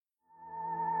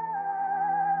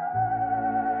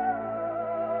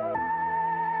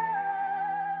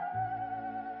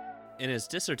In his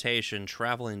dissertation,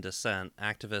 Traveling Descent,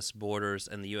 Activists, Borders,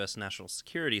 and the U.S. National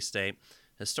Security State,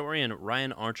 historian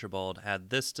Ryan Archibald had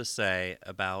this to say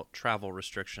about travel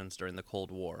restrictions during the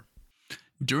Cold War.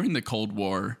 During the Cold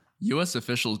War, U.S.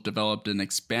 officials developed an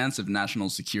expansive national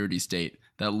security state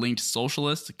that linked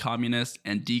socialist, communist,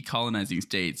 and decolonizing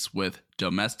states with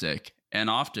domestic and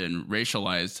often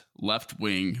racialized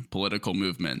left-wing political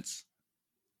movements.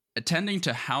 Attending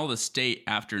to how the state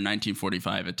after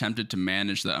 1945 attempted to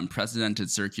manage the unprecedented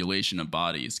circulation of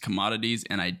bodies, commodities,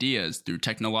 and ideas through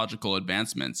technological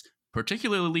advancements,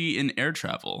 particularly in air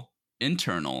travel,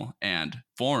 internal and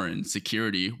foreign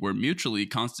security were mutually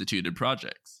constituted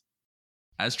projects.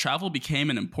 As travel became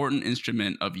an important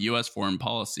instrument of U.S. foreign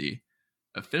policy,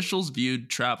 officials viewed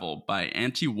travel by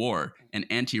anti-war and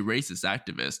anti-racist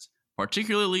activists,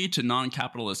 particularly to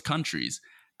non-capitalist countries,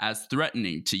 as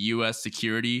threatening to U.S.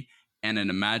 security and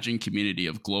an imagined community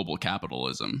of global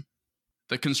capitalism.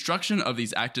 The construction of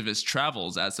these activist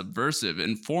travels as subversive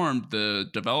informed the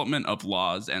development of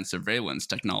laws and surveillance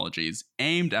technologies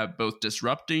aimed at both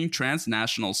disrupting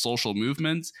transnational social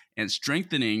movements and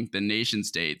strengthening the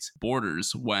nation-state's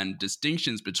borders when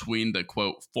distinctions between the,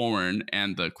 quote, foreign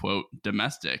and the, quote,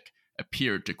 domestic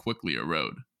appeared to quickly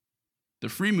erode. The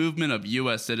free movement of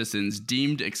U.S. citizens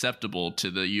deemed acceptable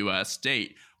to the U.S.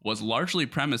 state was largely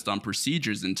premised on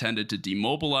procedures intended to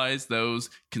demobilize those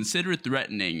considered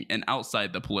threatening and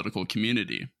outside the political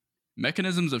community.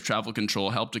 Mechanisms of travel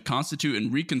control helped to constitute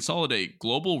and reconsolidate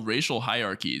global racial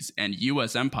hierarchies and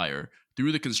U.S. empire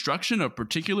through the construction of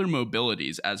particular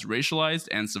mobilities as racialized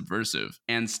and subversive,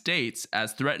 and states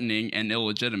as threatening and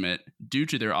illegitimate due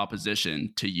to their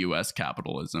opposition to U.S.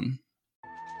 capitalism.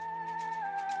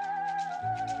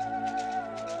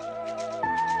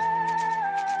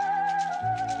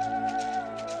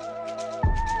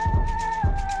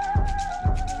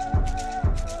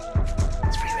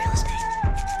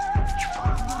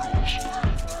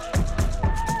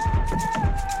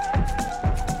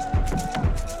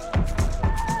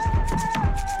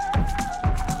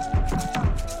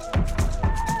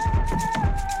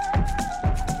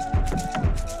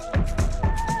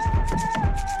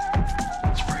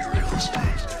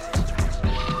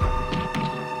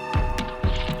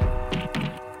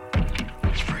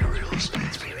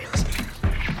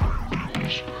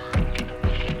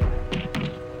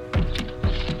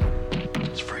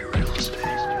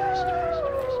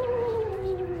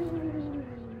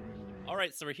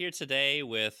 So we're here today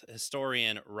with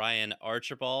historian Ryan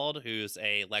Archibald, who's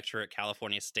a lecturer at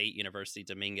California State University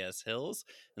Dominguez Hills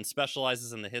and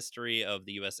specializes in the history of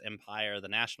the U.S. empire, the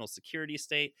national security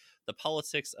state, the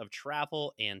politics of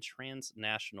travel, and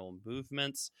transnational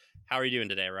movements. How are you doing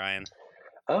today, Ryan?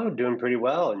 Oh, doing pretty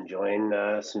well. Enjoying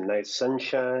some nice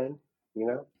sunshine,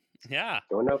 Yeah.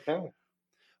 Doing okay.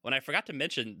 When I forgot to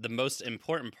mention the most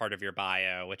important part of your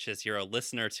bio, which is you're a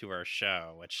listener to our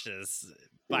show, which is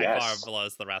by far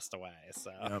blows the rest away.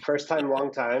 So First time,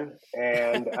 long time,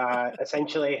 and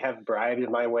essentially have bribed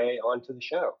my way onto the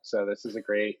show. So this is a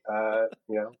great, if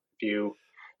you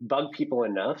bug people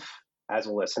enough as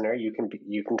a listener, you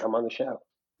can come on the show.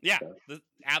 Yeah,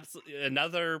 absolutely.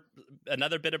 Another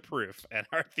bit of proof in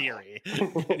our theory.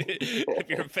 If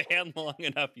you're a fan long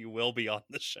enough, you will be on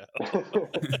the show.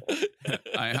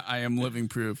 I am living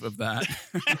proof of that.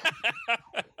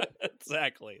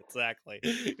 Exactly.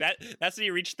 That's when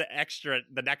you reach the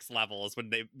next level is when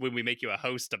we make you a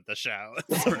host of the show.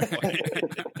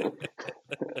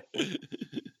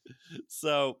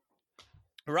 So,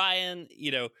 Ryan,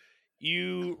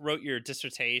 you wrote your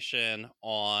dissertation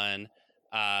on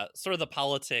sort of the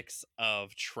politics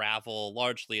of travel,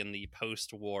 largely in the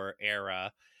post-war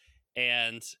era.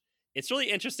 And it's really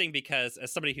interesting because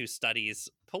as somebody who studies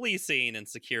policing and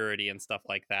security and stuff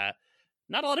like that,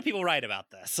 not a lot of people write about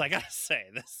this. I gotta say,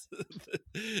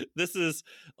 this is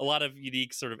a lot of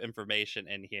unique sort of information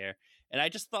in here. And I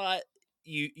just thought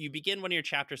you begin one of your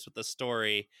chapters with the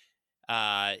story.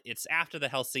 It's after the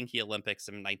Helsinki Olympics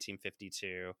in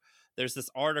 1952. There's this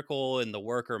article in the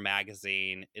Worker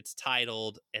magazine. It's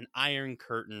titled "An Iron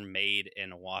Curtain Made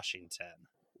in Washington."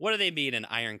 What do they mean, an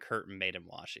Iron Curtain made in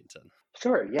Washington?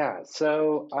 Sure, yeah.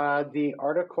 So the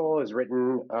article is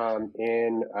written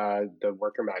in the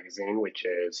Worker magazine, which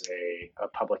is a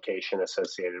publication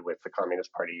associated with the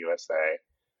Communist Party USA.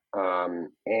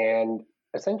 And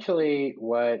essentially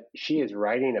what she is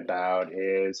writing about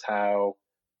is how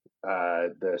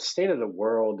the state of the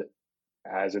world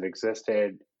as it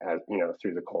existed,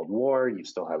 through the Cold War, you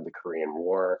still have the Korean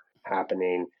War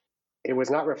happening. It was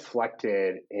not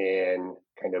reflected in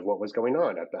kind of what was going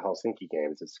on at the Helsinki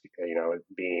Games. It's,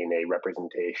 being a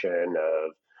representation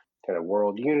of kind of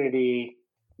world unity,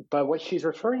 But what she's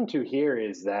referring to here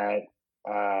is that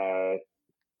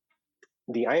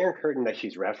the Iron Curtain that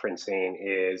she's referencing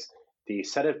is the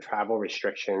set of travel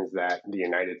restrictions that the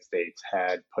United States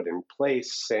had put in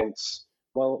place since,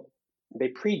 well, they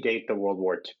predate the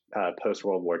post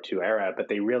World War II era, but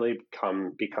they really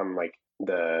become like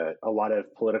a lot of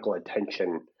political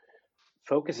attention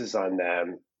focuses on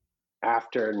them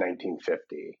after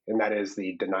 1950, and that is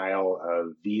the denial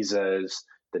of visas,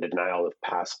 the denial of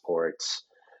passports,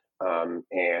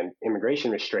 and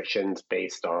immigration restrictions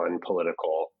based on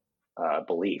political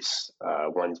beliefs,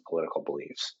 one's political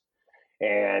beliefs.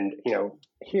 And,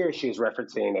 here she's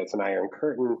referencing it's an Iron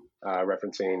Curtain,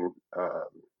 referencing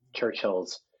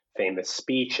Churchill's famous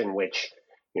speech in which,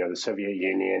 the Soviet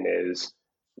Union is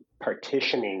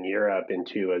partitioning Europe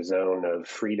into a zone of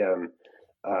freedom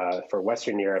for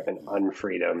Western Europe and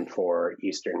unfreedom for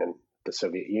Eastern and the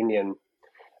Soviet Union.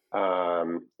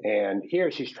 And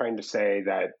here she's trying to say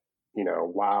that,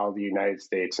 while the United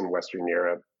States and Western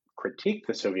Europe critique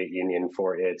the Soviet Union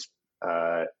for its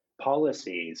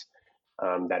policies,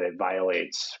 that it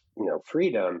violates,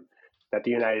 freedom, that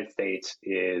the United States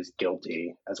is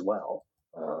guilty as well,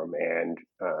 and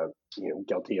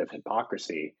guilty of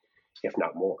hypocrisy, if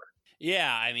not more.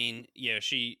 Yeah, I mean,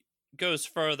 she goes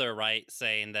further, right,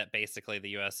 saying that basically the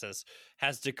U.S.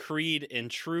 has decreed in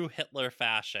true Hitler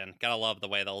fashion, gotta love the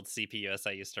way the old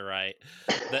CPUSA used to write,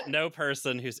 that no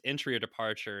person whose entry or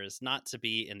departure is not to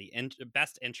be in the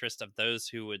best interest of those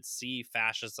who would see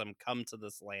fascism come to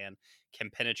this land can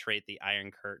penetrate the Iron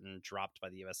Curtain dropped by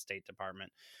the U.S. State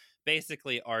Department.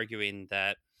 Basically arguing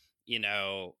that,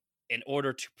 in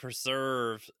order to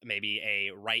preserve maybe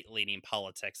a right-leaning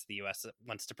politics, the U.S.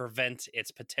 wants to prevent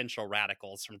its potential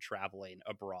radicals from traveling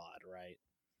abroad, right?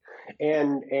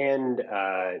 And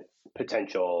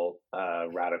potential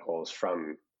radicals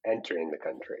from entering the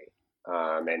country.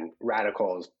 And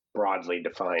radicals broadly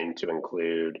defined to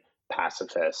include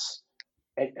pacifists,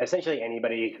 essentially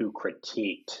anybody who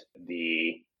critiqued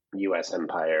the U.S.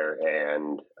 empire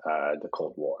and the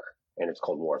Cold War and its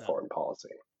Cold War foreign policy.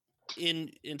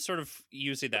 In sort of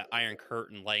using that Iron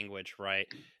Curtain language, right,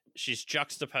 she's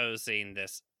juxtaposing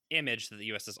this image that the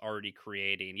U.S. is already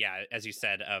creating, as you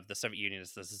said, of the Soviet Union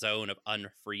as this zone of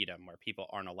unfreedom where people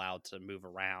aren't allowed to move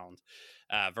around,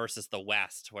 versus the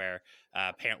West where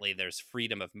apparently there's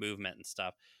freedom of movement and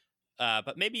stuff.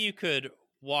 But maybe you could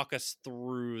walk us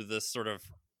through the sort of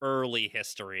early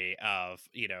history of,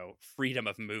 freedom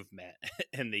of movement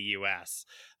in the U.S.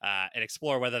 And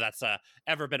explore whether that's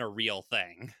ever been a real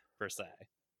thing, per se.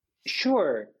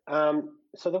 Sure.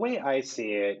 So the way I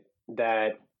see it,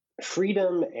 that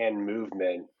freedom and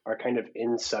movement are kind of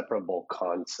inseparable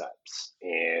concepts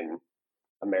in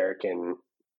American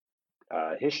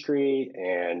history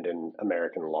and in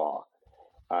American law.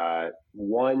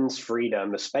 One's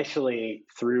freedom, especially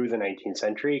through the 19th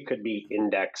century, could be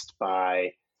indexed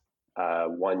by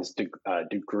one's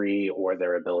degree or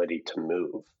their ability to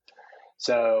move.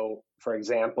 So, for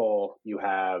example, you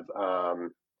have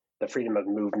the freedom of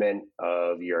movement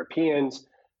of Europeans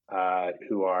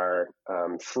who are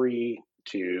free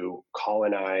to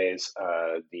colonize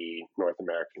the North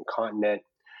American continent.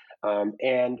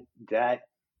 And that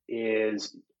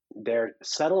is their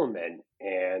settlement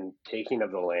and taking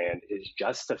of the land is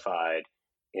justified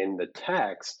in the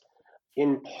text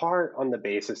in part on the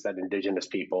basis that indigenous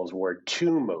peoples were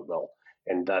too mobile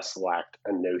and thus lacked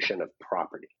a notion of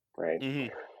property, right?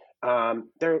 Mm-hmm.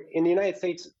 There in the United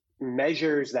States,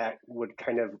 measures that would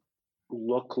kind of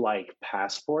look like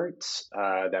passports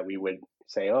that we would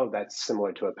say, oh, that's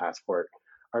similar to a passport,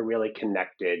 are really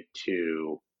connected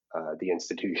to the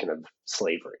institution of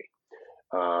slavery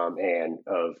and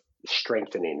of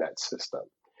strengthening that system.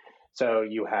 So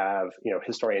you have,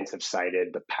 historians have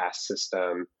cited the pass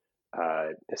system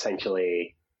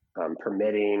essentially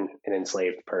permitting an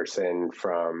enslaved person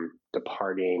from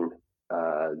departing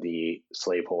the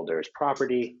slaveholder's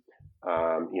property.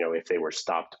 If they were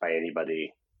stopped by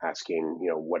anybody asking,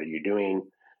 what are you doing?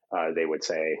 They would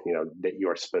say, that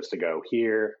you're supposed to go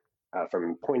here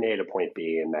from point A to point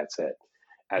B, and that's it.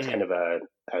 As kind of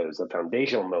as a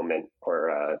foundational moment,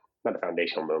 or not a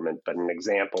foundational moment, but an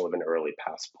example of an early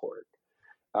passport.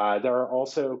 There are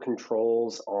also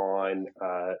controls on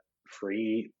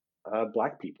free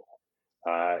Black people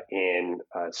in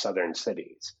southern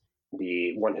cities.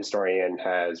 The one historian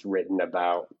has written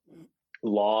about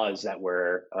laws that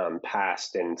were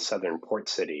passed in southern port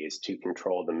cities to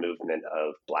control the movement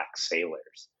of Black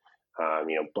sailors.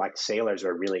 Black sailors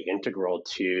are really integral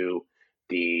to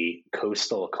the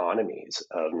coastal economies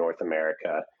of North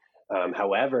America.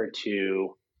 However,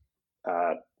 to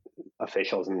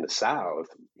officials in the South,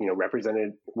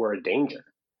 were a danger.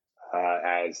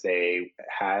 as they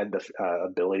had the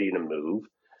ability to move,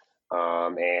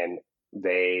 and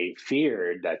they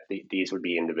feared that these would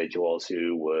be individuals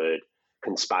who would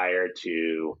conspire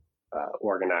to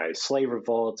organize slave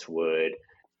revolts, would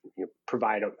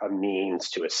provide a means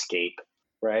to escape,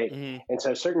 right? Mm-hmm. And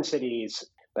so certain cities,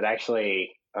 but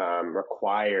actually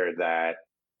require that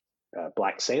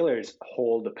Black sailors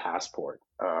hold a passport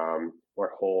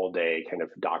or hold a kind of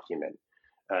document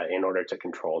in order to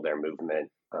control their movement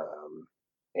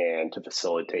and to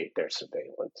facilitate their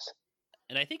surveillance.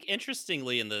 And I think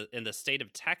interestingly, in the state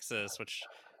of Texas, which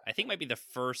I think might be the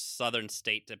first southern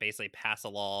state to basically pass a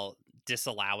law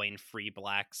disallowing free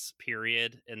blacks,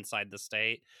 period, inside the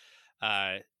state,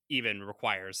 even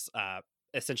requires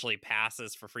essentially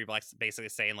passes for free blacks, basically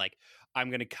saying like, I'm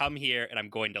going to come here and I'm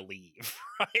going to leave,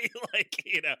 right? Like,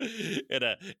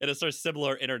 in a sort of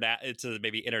similar to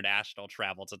maybe international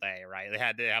travel today, right? They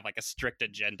had to have like a strict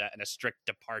agenda and a strict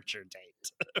departure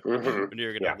date when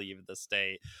you're going to leave the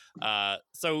state.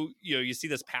 So you see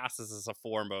this passes as a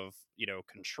form of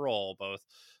control, both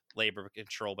labor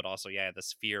control, but also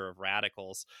this fear of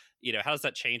radicals. How does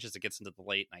that change as it gets into the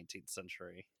late 19th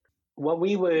century? What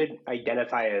we would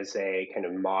identify as a kind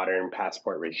of modern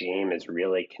passport regime is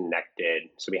really connected.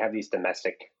 So we have these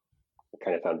domestic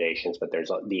kind of foundations, but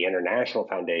there's the international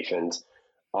foundations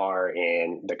are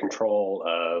in the control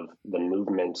of the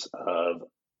movements of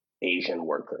Asian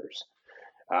workers.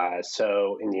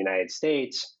 So in the United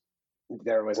States,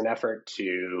 there was an effort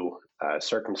to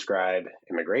circumscribe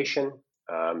immigration,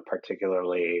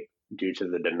 particularly due to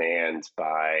the demands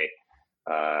by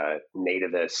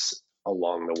nativists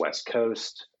along the West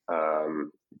Coast,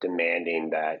 demanding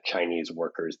that Chinese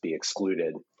workers be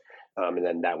excluded. And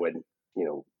then that would,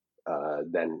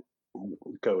 then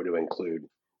go to include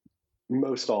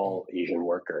most all Asian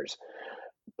workers.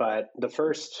 But the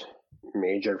first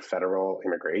major federal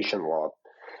immigration law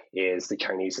is the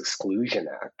Chinese Exclusion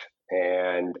Act.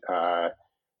 And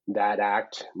that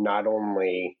act not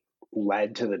only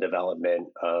led to the development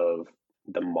of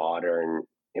the modern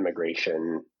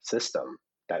immigration system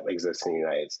that exists in the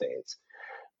United States,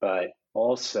 but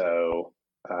also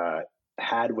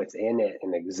had within it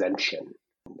an exemption.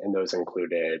 And those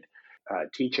included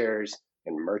teachers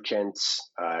and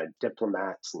merchants,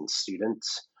 diplomats and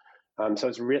students. So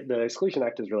the Exclusion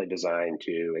Act is really designed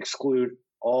to exclude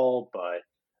all but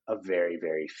a very,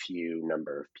 very few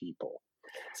number of people.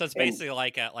 So it's basically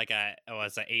like a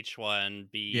H-1B.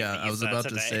 Yeah, I was about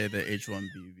to say the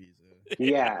H-1B visa.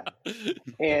 Yeah.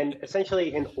 And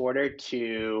essentially, in order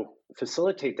to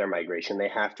facilitate their migration, they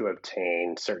have to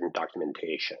obtain certain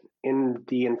documentation. In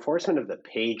the enforcement of the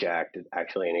Page Act,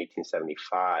 actually in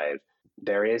 1875,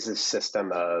 there is a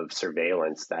system of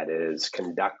surveillance that is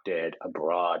conducted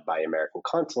abroad by American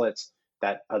consulates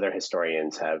that other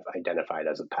historians have identified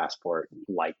as a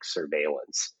passport-like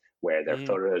surveillance, where their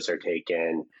photos are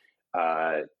taken,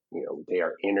 they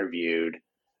are interviewed.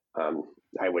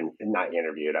 I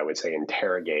would say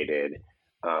interrogated.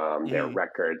 Their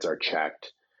records are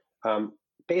checked.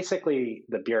 Basically,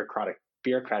 the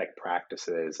bureaucratic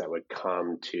practices that would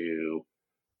come to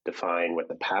define what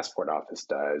the passport office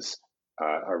does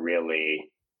are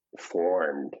really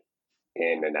formed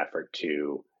in an effort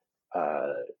to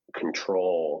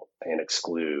control and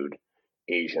exclude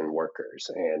Asian workers.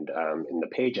 And in the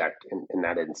Page Act, in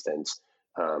that instance,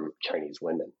 Chinese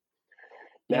women.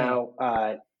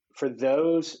 Now, for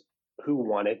those who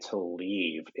wanted to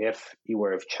leave, if you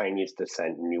were of Chinese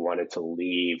descent and you wanted to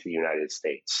leave the United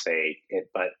States,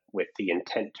 but with the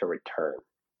intent to return,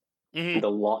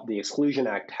 the Exclusion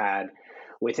Act had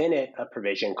within it a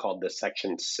provision called the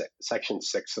Section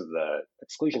 6 of the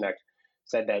Exclusion Act,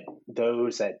 said that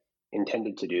those that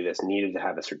intended to do this needed to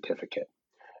have a certificate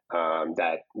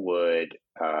that would,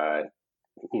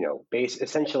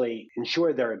 essentially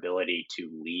ensure their ability to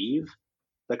leave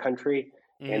the country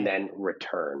and then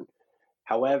return.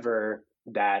 However,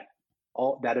 that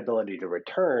ability to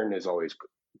return is always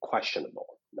questionable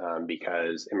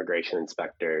because immigration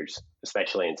inspectors,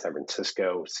 especially in San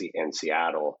Francisco and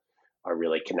Seattle, are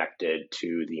really connected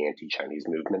to the anti-Chinese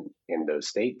movement in those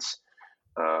states.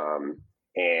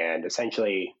 And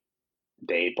essentially,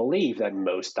 they believe that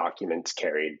most documents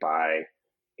carried by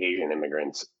Asian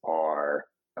immigrants are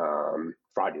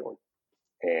fraudulent.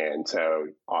 And so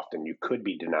often you could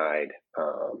be denied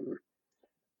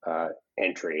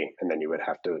entry, and then you would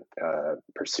have to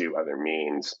pursue other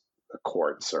means,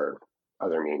 courts or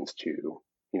other means to,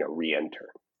 re-enter.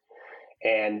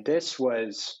 And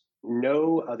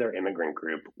no other immigrant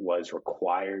group was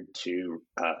required to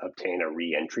obtain a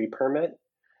re-entry permit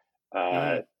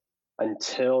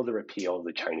until the repeal of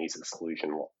the Chinese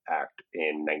Exclusion Act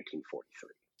in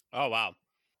 1943. Oh wow.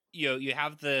 You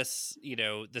have this,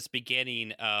 this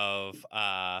beginning of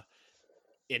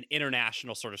an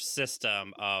international sort of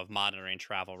system of monitoring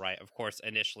travel, right? Of course,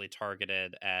 initially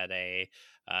targeted at a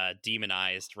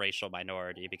demonized racial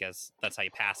minority because that's how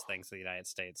you pass things in the United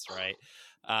States, right?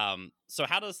 So,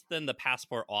 how does then the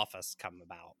passport office come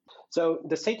about? So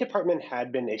the State Department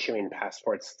had been issuing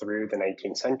passports through the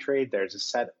 19th century.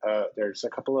 There's a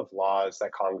couple of laws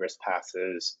that Congress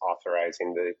passes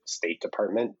authorizing the State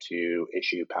Department to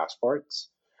issue passports.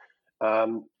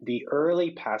 The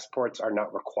early passports are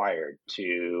not required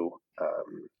to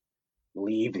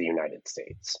leave the United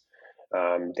States.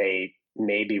 They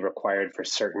may be required for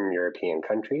certain European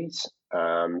countries,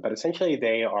 but essentially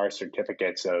they are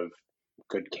certificates of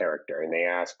good character, and they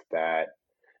ask that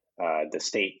the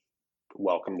state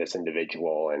welcome this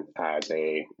individual and as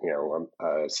a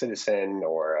citizen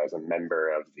or as a member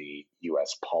of the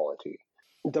U.S. polity.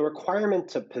 The requirement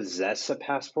to possess a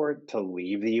passport to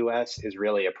leave the U.S. is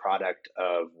really a product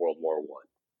of World War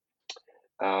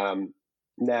I.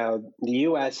 Now, the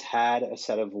U.S. had a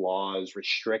set of laws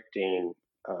restricting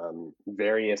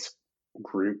various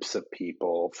groups of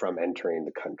people from entering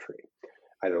the country,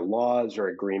 either laws or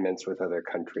agreements with other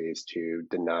countries to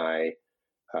deny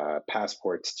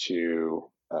passports to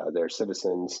their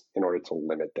citizens in order to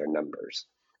limit their numbers.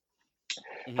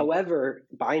 Mm-hmm. However,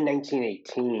 by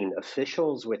 1918,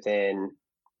 officials within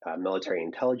military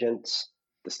intelligence,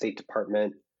 the State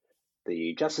Department,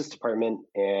 the Justice Department,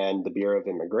 and the Bureau of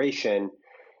Immigration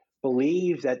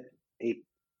believe that a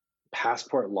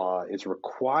passport law is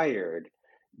required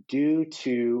due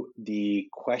to the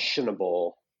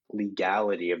questionable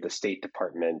legality of the State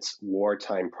Department's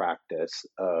wartime practice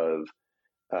of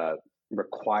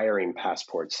requiring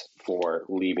passports for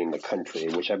leaving the country,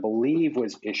 which I believe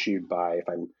was issued by, if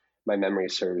my memory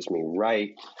serves me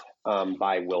right,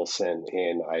 by Wilson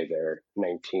in either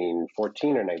 1914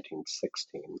 or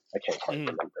 1916. I can't quite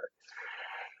remember.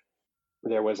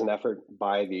 There was an effort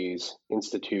by these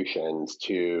institutions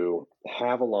to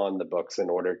have a law in the books in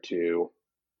order to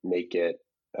make it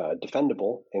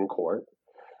defendable in court,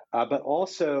 but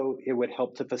also it would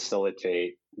help to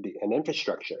facilitate an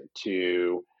infrastructure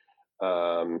to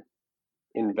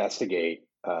investigate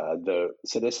the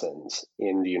citizens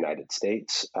in the United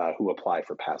States who apply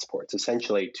for passports,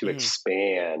 essentially to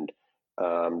expand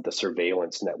the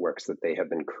surveillance networks that they have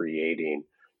been creating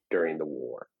during the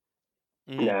war.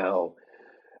 Now,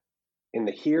 in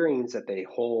the hearings that they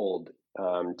hold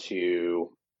to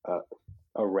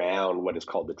around what is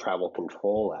called the Travel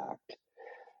Control Act,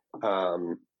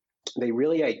 they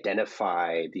really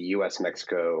identify the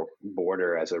U.S.-Mexico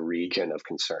border as a region of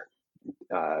concern.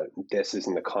 This is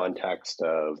in the context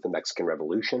of the Mexican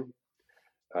Revolution,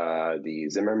 the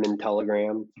Zimmerman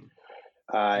telegram,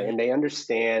 and they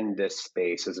understand this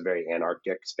space as a very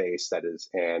anarchic space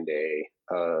and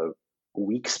a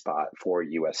weak spot for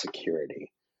U.S.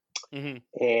 security.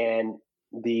 And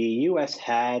the U.S.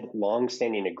 had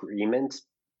longstanding agreements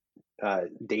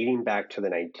dating back to the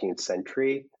 19th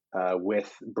century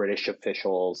with British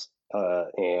officials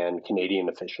and Canadian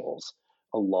officials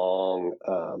along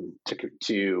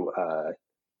to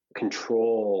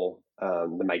control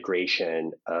the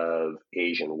migration of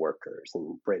Asian workers.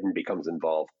 And Britain becomes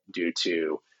involved due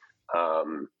to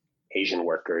Asian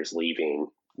workers leaving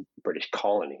British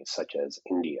colonies such as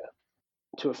India.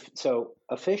 So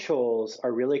officials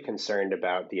are really concerned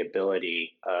about the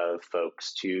ability of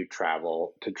folks to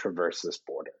traverse this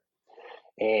border.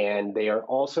 And they are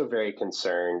also very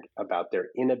concerned about their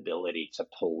inability to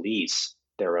police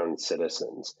their own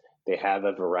citizens. They have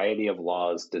a variety of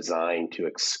laws designed to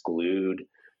exclude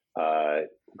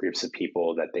groups of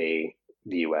people that they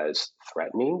view as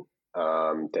threatening.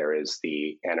 There is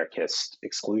the anarchist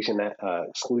exclusion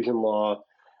law.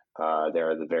 There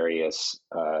are the various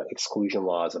exclusion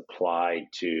laws applied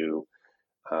to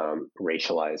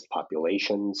racialized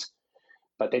populations,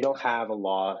 but they don't have a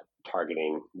law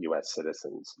targeting U.S.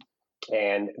 citizens.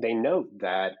 And they note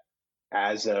that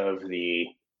as of the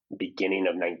beginning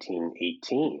of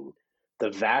 1918, the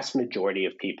vast majority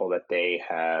of people that they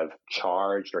have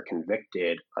charged or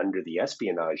convicted under the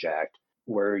Espionage Act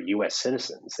were U.S.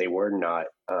 citizens. They were not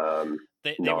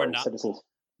non-citizens.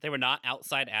 They were not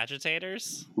outside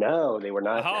agitators? No, they were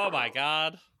not. Oh, my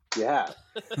God. Yeah.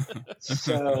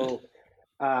 So,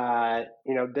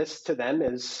 this to them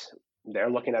is,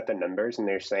 they're looking at the numbers and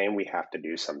they're saying we have to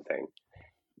do something.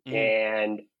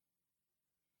 And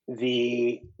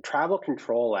the Travel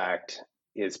Control Act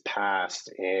is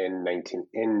passed in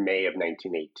May of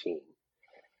 1918.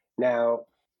 Now,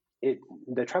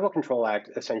 the Travel Control Act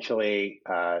essentially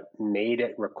made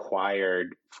it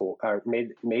required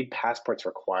made passports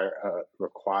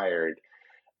required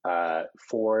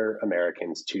for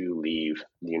Americans to leave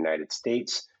the United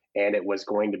States, and it was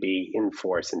going to be in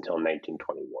force until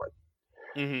 1921.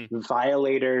 Mm-hmm.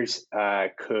 Violators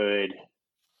could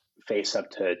face up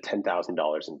to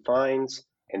 $10,000 in fines,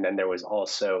 and then there was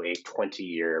also a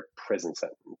 20-year prison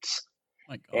sentence.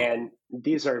 My God. And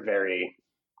these are very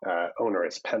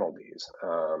onerous penalties,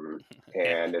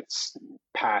 and it's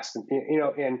passed.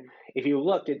 And if you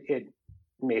look, it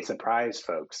may surprise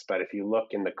folks, but if you look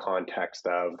in the context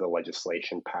of the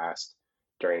legislation passed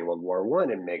during World War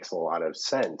I, it makes a lot of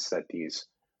sense that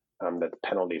that the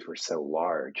penalties were so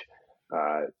large.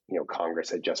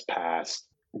 Congress had just passed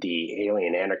the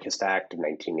Alien Anarchist Act of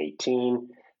 1918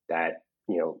 that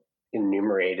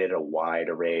enumerated a wide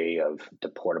array of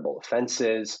deportable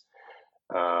offenses.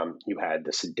 You had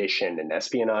the Sedition and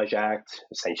Espionage Act,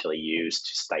 essentially used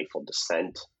to stifle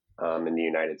dissent in the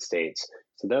United States.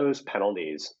 So those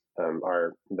penalties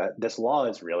this law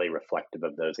is really reflective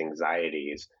of those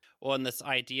anxieties. Well, and this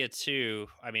idea too,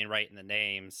 I mean, right in the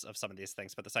names of some of these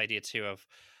things, but this idea too of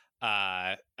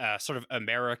sort of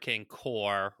American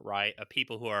core, right, of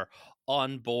people who are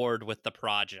on board with the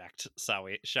project, shall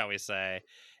we say,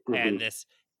 and this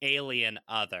alien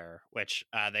other, which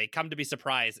they come to be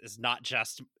surprised is not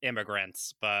just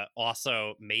immigrants, but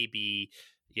also maybe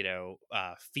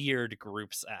feared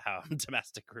groups at home,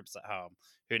 domestic groups at home,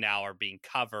 who now are being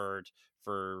covered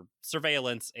for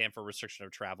surveillance and for restriction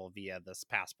of travel via this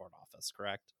passport office,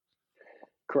 correct?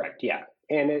 Correct. Yeah,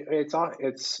 and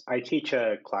I teach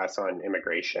a class on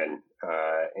immigration,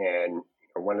 and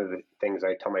one of the things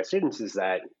I tell my students is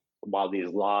that while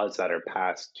these laws that are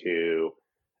passed to,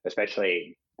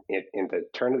 especially in the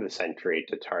turn of the century,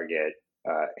 to target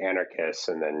anarchists,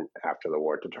 and then after the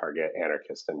war to target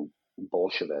anarchists and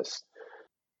Bolshevists,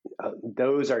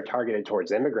 those are targeted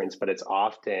towards immigrants, but it's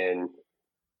often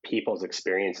people's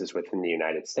experiences within the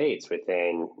United States,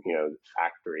 within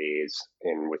factories,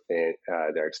 and within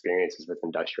their experiences with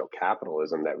industrial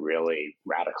capitalism that really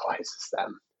radicalizes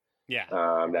them. Yeah,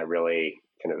 that really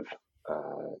kind of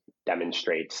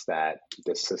demonstrates that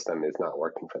this system is not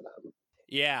working for them.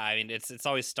 Yeah, I mean it's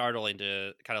always startling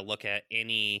to kind of look at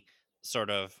any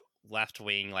sort of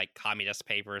left-wing like communist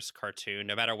papers cartoon,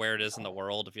 no matter where it is in the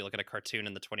world. If you look at a cartoon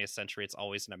in the 20th century, it's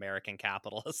always an American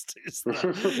capitalist.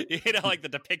 Like the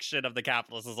depiction of the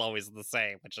capitalist is always the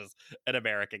same, which is an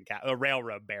American a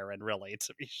railroad baron, really,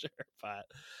 to be sure. But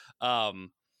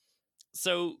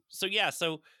so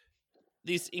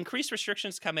these increased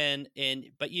restrictions come in,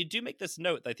 but you do make this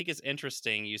note that I think is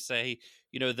interesting. You say,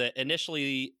 that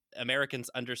initially Americans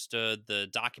understood the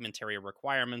documentary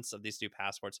requirements of these new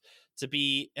passports to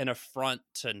be an affront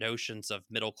to notions of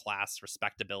middle class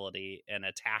respectability and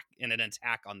an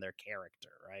attack on their character,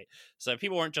 right? So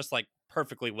people weren't just like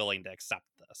perfectly willing to accept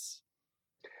this.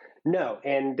 No,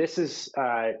 and this is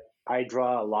I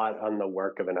draw a lot on the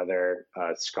work of another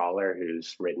scholar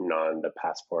who's written on the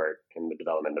passport and the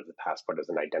development of the passport as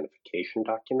an identification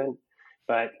document.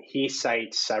 But he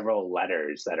cites several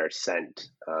letters that are sent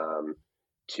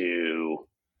to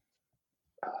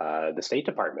the State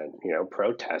Department,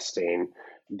 protesting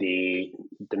the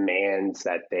demands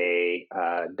that they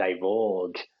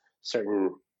divulge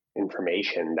certain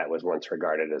information that was once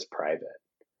regarded as private.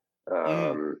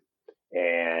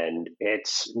 And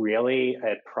it's really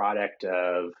a product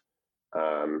of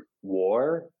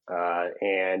war,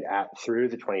 and through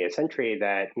the 20th century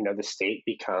that the state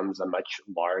becomes a much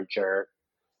larger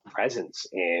presence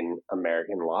in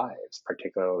American lives,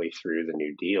 particularly through the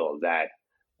New Deal, that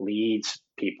leads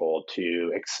people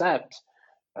to accept,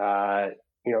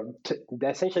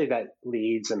 essentially that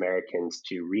leads Americans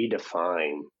to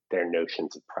redefine their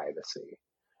notions of privacy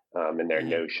and their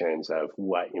notions of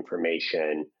what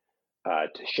information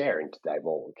to share and to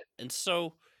divulge. And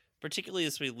so, particularly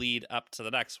as we lead up to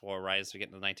the next war, right, as we get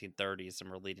into the 1930s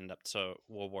and we're leading up to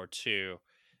World War II,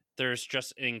 there's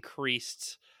just an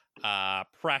increased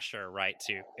pressure, right,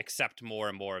 to accept more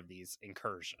and more of these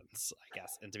incursions, I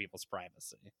guess, into people's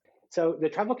privacy. So the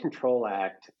Travel Control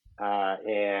Act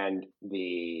and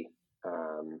the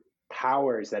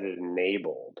powers that it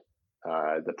enabled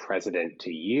the president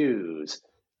to use,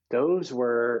 those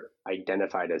were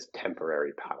identified as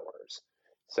temporary powers.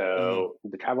 So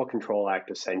the Travel Control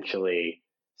Act essentially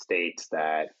states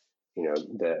that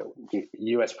the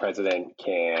U.S. president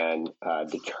can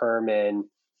determine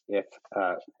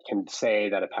can say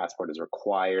that a passport is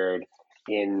required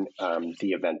in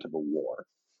the event of a war,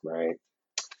 right?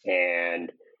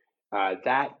 And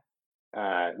that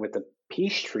with the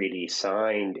peace treaty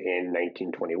signed in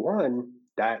 1921,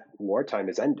 that wartime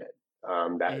is ended.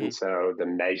 And so the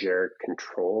measure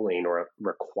controlling or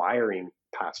requiring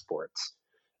passports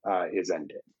is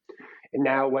ended. And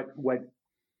now what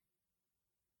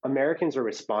Americans are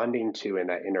responding to in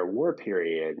that interwar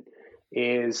period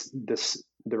is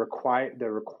the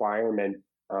requirement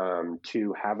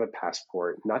to have a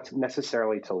passport, not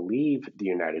necessarily to leave the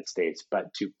United States,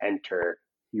 but to enter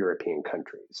European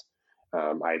countries,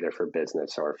 either for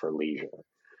business or for leisure.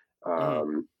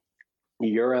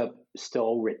 Europe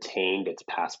still retained its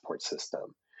passport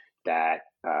system that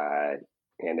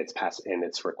and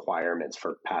its requirements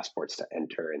for passports to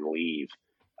enter and leave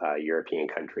European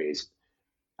countries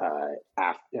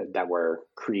that were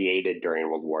created during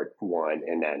World War I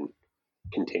and then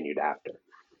continued after.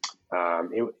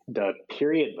 The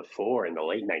period before, in the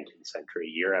late 19th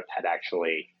century, Europe had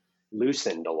actually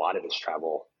loosened a lot of its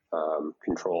travel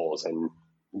controls, and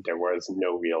there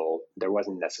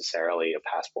wasn't necessarily a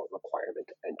passport requirement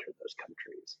to enter those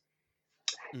countries.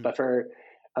 But for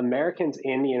Americans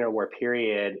in the interwar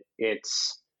period,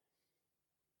 it's,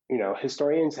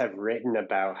 historians have written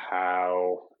about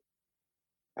how,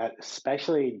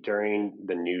 especially during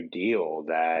the New Deal,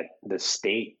 that the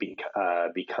state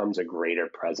becomes a greater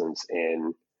presence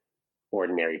in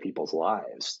ordinary people's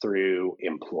lives through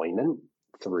employment,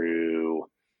 through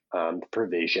the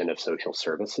provision of social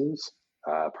services,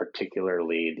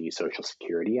 particularly the Social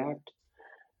Security Act,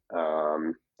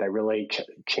 that really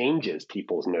changes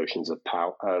people's notions of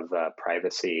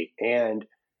privacy and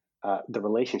the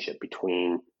relationship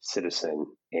between citizen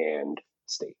and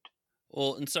state.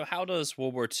 Well, and so how does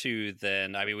World War II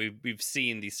then? I mean, we've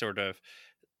seen these sort of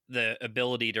the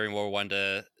ability during World War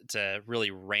I to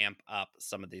really ramp up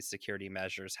some of these security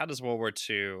measures. How does World War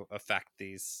II affect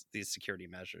these security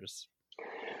measures?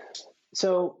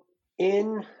 So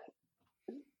in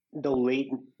the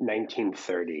late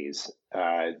 1930s,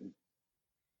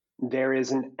 there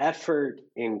is an effort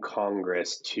in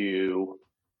Congress to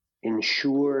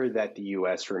ensure that the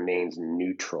U.S. remains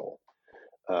neutral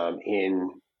in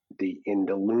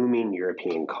the looming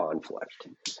European conflict,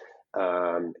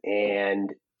 and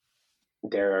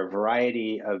there are a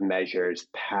variety of measures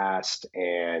passed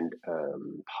and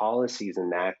policies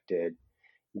enacted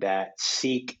that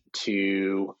seek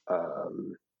to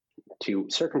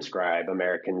circumscribe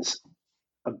Americans'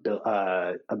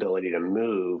 ability to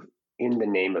move in the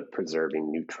name of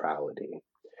preserving neutrality.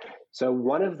 So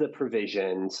one of the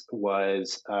provisions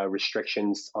was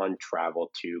restrictions on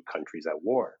travel to countries at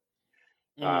war.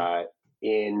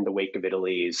 In the wake of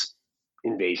Italy's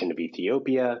invasion of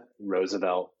Ethiopia,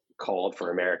 Roosevelt called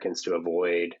for Americans to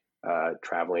avoid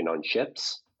traveling on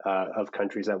ships of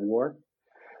countries at war.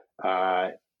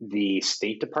 The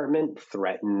State Department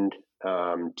threatened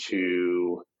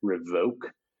to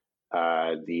revoke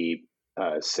the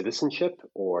citizenship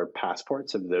or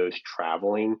passports of those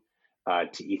traveling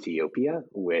to Ethiopia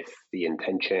with the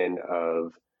intention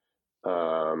of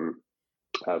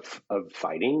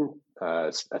fighting,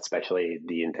 especially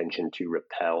the intention to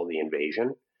repel the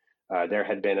invasion. There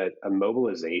had been a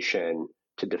mobilization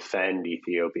to defend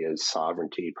Ethiopia's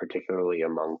sovereignty, particularly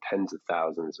among tens of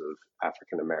thousands of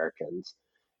African Americans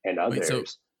and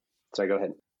others. Sorry, go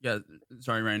ahead. Yeah,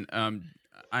 sorry, Ryan.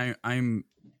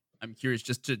 I'm curious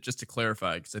just to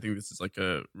clarify, because I think this is like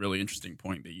a really interesting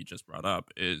point that you just brought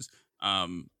up. Is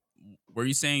were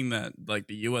you saying that like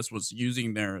the U.S. was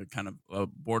using their kind of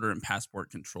border and passport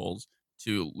controls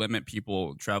to limit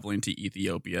people traveling to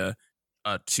Ethiopia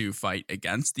to fight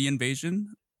against the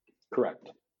invasion?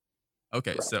 Correct.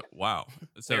 Okay, Correct. So wow,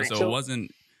 so it wasn't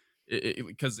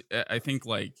because I think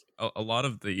like a lot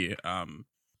of the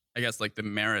I guess like the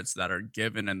merits that are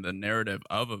given in the narrative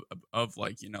of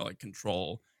like like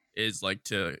control is like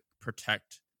to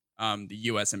protect the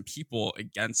U.S. and people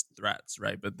against threats,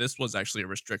 right? But this was actually a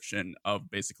restriction of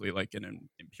basically like an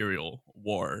imperial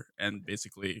war, and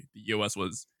basically the U.S.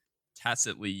 was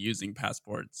tacitly using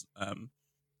passports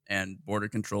and border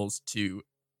controls to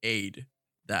aid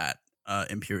that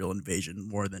imperial invasion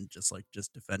more than just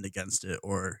defend against it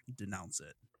or denounce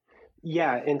it.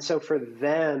 Yeah, and so for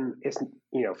them, it's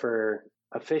for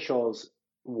officials,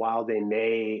 while they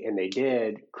may and they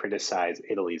did criticize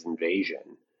Italy's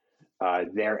invasion,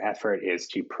 their effort is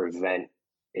to prevent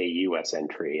a U.S.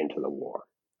 entry into the war,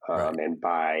 Right. And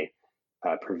by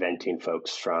preventing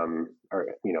folks from, or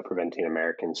preventing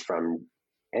Americans from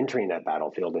entering that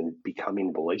battlefield and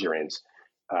becoming belligerents,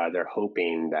 they're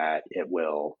hoping that it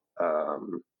will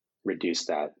reduce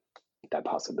that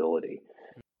possibility.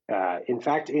 In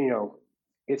fact,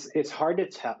 it's hard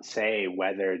to say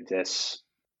whether this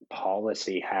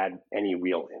policy had any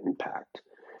real impact.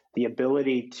 The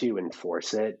ability to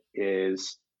enforce it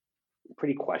is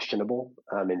pretty questionable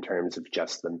in terms of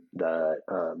just the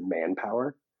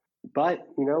manpower. But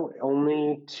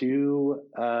only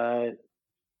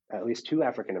at least two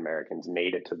African Americans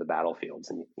made it to the battlefields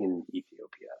in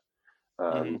Ethiopia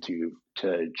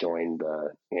to join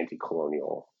the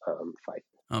anti-colonial fight.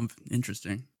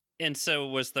 Interesting. And so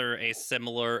was there a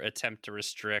similar attempt to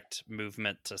restrict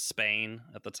movement to Spain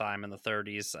at the time in the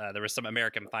 30s? There were some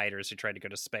American fighters who tried to go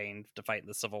to Spain to fight in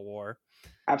the Civil War.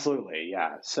 Absolutely,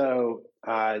 yeah. So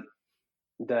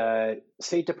the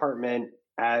State Department,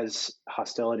 as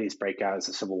hostilities break out, as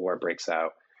the Civil War breaks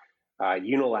out,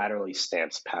 unilaterally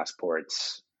stamps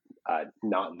passports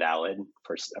not valid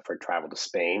for travel to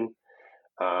Spain.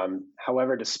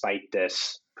 However, despite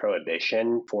this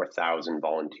prohibition, 4,000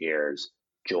 volunteers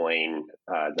join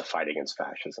the fight against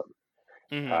fascism.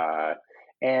 Mm-hmm.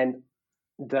 And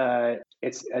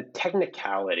it's a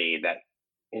technicality that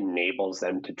enables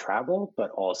them to travel,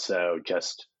 but also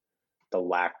just the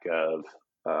lack of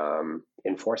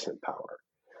enforcement power.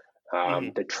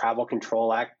 The Travel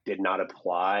Control Act did not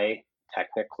apply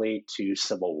technically to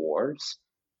civil wars.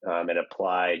 It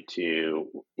applied to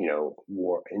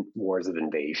wars of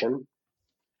invasion,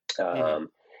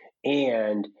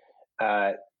 and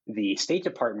the State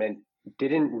Department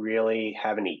didn't really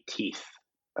have any teeth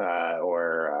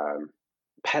or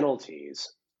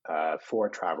penalties for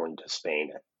traveling to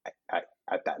Spain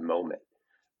at that moment.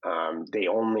 They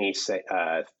only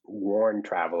warned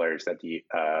travelers that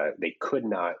they could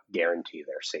not guarantee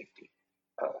their safety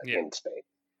in Spain.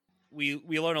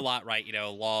 We learn a lot, right?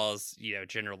 Laws,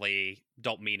 generally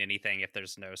don't mean anything if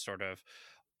there's no sort of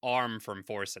arm for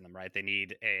enforcing them, right? They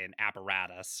need an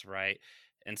apparatus, right?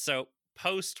 And so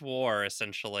post-war,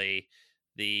 essentially,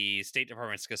 the State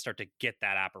Department's going to start to get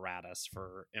that apparatus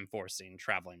for enforcing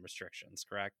traveling restrictions,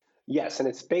 correct? Yes, and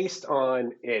it's based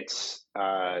on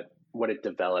what it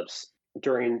develops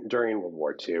during World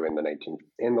War II in the late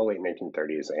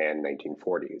 1930s and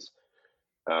 1940s.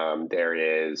 There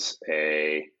is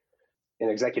an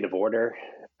executive order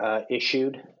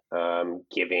issued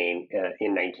giving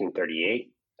in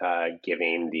 1938,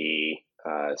 giving the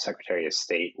Secretary of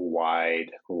State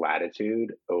wide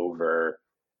latitude over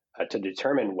to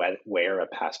determine where a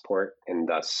passport and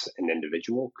thus an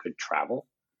individual could travel.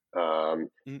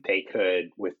 They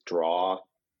could withdraw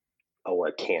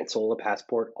or cancel a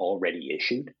passport already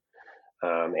issued,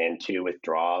 and to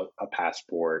withdraw a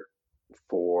passport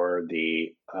for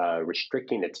the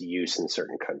restricting its use in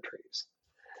certain countries.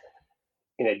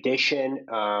 In addition,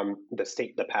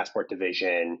 the passport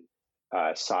division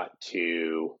sought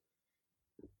to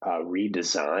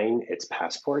redesign its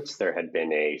passports. There had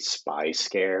been a spy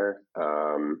scare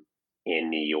in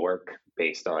New York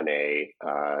based on a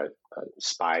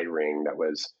spy ring that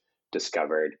was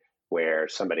discovered, where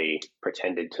somebody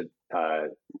pretended to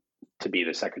be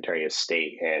the Secretary of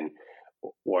State and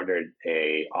ordered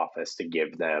a office to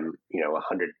give them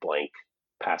 100 blank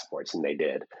passports, and they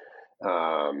did.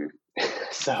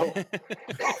 So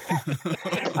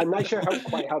I'm not sure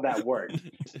quite how that worked,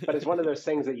 but it's one of those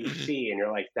things that you see and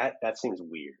you're like, that seems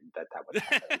weird that would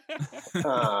happen.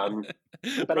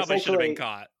 But probably should have been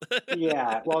caught.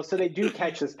 Yeah, well, so they do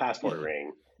catch this passport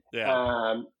ring.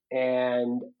 Yeah.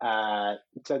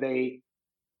 So they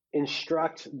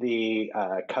instruct the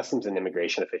customs and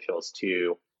immigration officials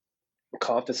to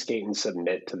confiscate and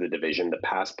submit to the division the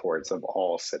passports of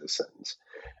all citizens,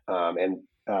 and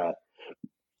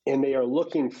they are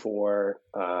looking for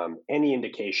any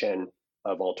indication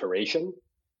of alteration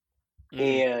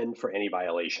and for any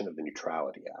violation of the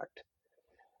Neutrality Act.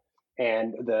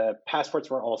 And the passports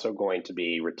were also going to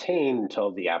be retained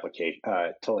until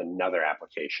till another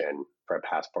application for a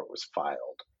passport was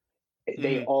filed.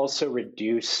 They also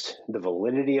reduced the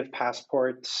validity of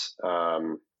passports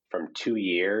from 2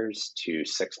 years to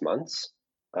 6 months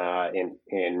in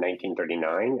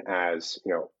 1939, as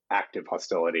active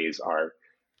hostilities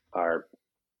are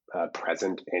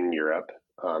present in Europe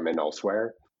and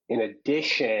elsewhere. In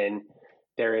addition,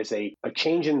 there is a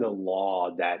change in the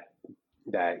law that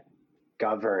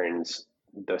governs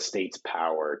the state's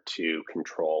power to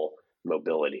control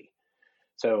mobility.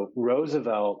 So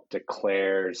Roosevelt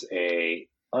declares a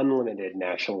unlimited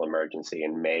national emergency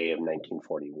in May of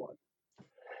 1941.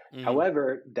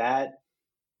 However, that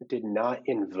did not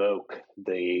invoke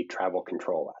the Travel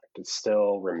Control Act. It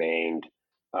still remained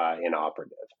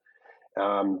inoperative.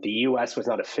 The U.S. was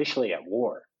not officially at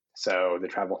war, so the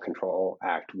Travel Control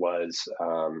Act was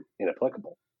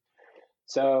inapplicable.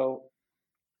 So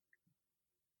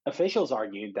officials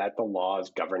argued that the laws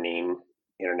governing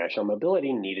international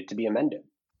mobility needed to be amended.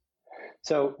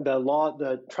 So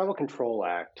the Travel Control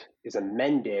Act is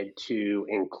amended to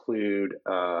include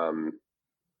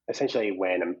essentially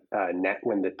when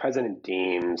the president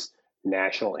deems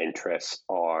national interests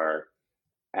are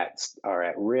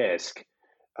at risk,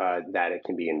 that it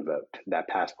can be invoked. That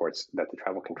the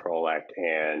Travel Control Act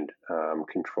and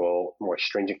more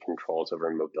stringent controls over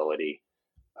mobility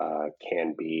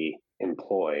can be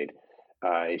employed.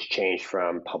 It's changed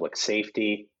from public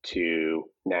safety to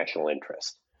national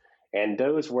interest. And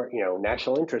those were,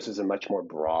 national interest is a much more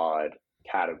broad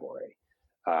category.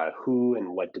 Who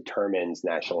and what determines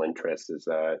national interest is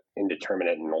an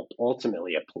indeterminate and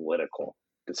ultimately a political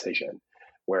decision.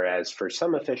 Whereas for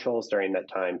some officials during that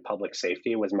time, public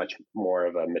safety was much more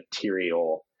of a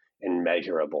material and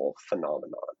measurable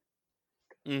phenomenon.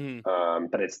 Mm-hmm.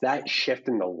 But it's that shift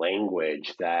in the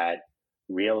language that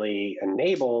really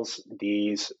enables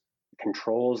these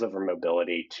controls over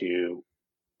mobility to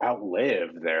outlive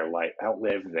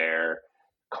their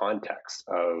context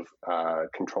of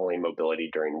controlling mobility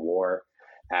during war,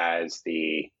 as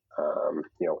the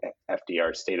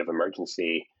FDR state of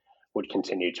emergency would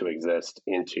continue to exist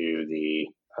into the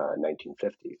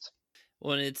 1950s.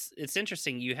 Well, it's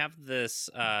interesting. You have this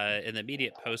in the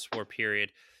immediate post-war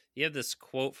period. You have this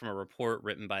quote from a report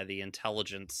written by the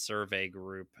Intelligence Survey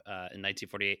Group in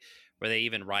 1948, where they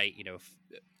even write,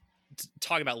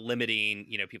 talk about limiting,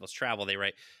 people's travel. They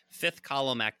write, fifth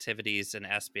column activities and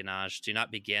espionage do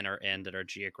not begin or end at our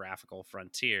geographical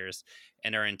frontiers,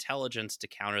 and our intelligence to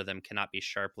counter them cannot be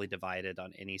sharply divided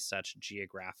on any such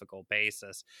geographical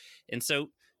basis. And so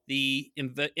the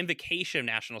invocation of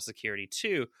national security,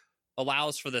 too,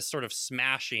 allows for this sort of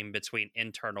smashing between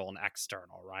internal and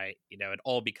external, right? It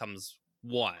all becomes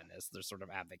one as they're sort of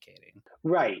advocating.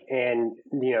 Right. And,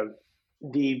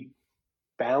 the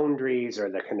boundaries or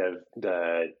the kind of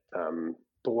the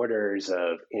borders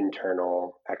of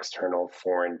internal, external,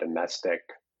 foreign, domestic,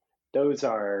 those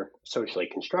are socially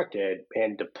constructed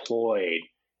and deployed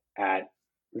at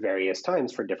various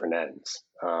times for different ends.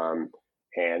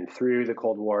 And through the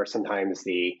Cold War, sometimes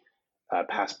the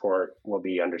passport will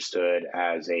be understood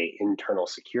as an internal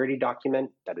security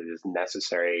document, that it is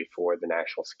necessary for the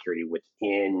national security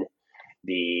within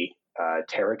the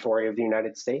territory of the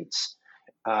United States.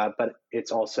 But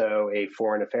it's also a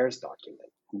foreign affairs document,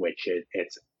 which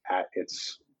it's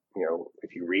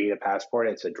if you read a passport,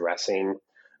 it's addressing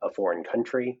a foreign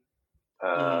country.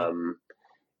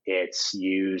 It's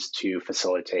used to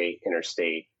facilitate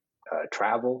interstate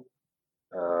travel,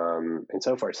 and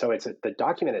so forth. So the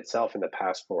document itself in the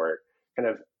passport kind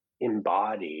of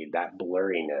embodied that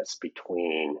blurriness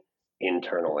between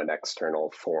internal and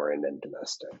external, foreign and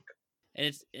domestic.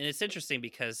 And it's interesting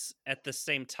because at the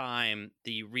same time,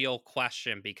 the real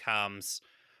question becomes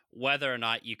whether or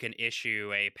not you can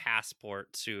issue a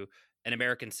passport to an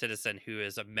American citizen who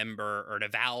is a member or an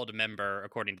avowed member,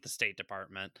 according to the State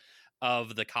Department,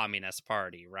 of the Communist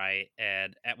Party, right?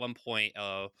 And at one point,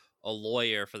 a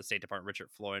lawyer for the State Department,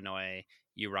 Richard Flournoy,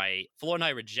 you write,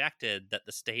 Flournoy rejected that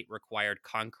the state required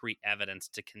concrete evidence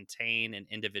to contain an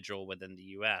individual within the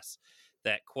U.S.,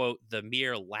 that, quote, the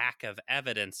mere lack of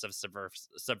evidence of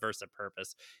subversive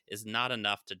purpose is not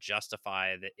enough to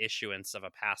justify the issuance of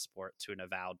a passport to an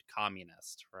avowed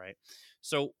communist, right?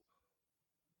 So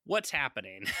what's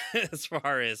happening as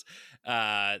far as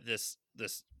this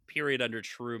period under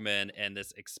Truman and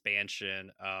this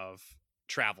expansion of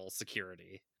travel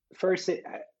security? First,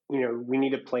 we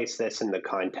need to place this in the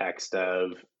context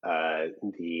of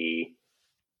the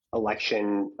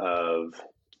election of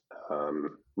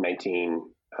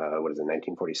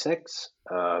 1946,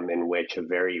 in which a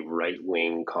very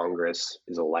right-wing Congress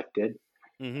is elected.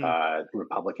 Mm-hmm.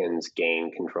 Republicans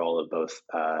gain control of both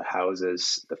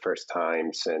houses, the first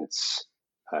time since,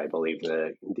 I believe,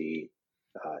 the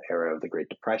era of the Great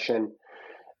Depression.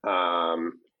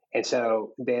 And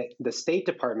so the State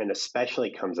Department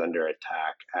especially comes under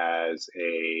attack as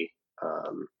a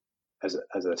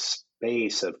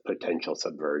space of potential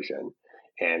subversion,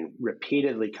 and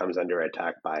repeatedly comes under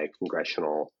attack by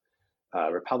congressional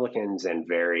Republicans and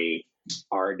very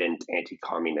ardent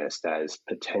anti-communists as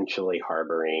potentially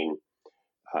harboring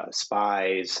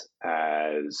spies,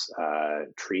 as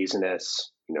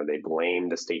treasonous. They blame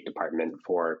the State Department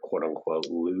for, quote unquote,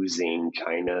 losing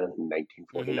China in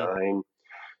 1949. Mm-hmm.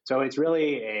 So it's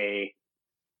really a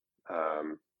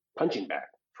punching bag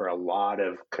for a lot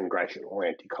of congressional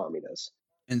anti-communists.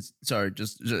 And sorry,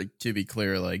 just to be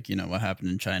clear, what happened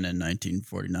in China in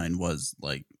 1949 was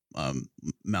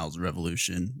Mao's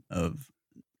revolution of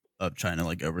China,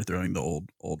 overthrowing the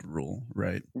old rule,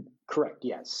 right? Correct.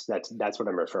 Yes, that's what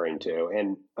I'm referring to.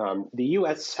 And the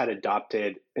U.S. had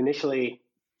adopted initially.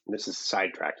 This is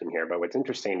sidetracking here, but what's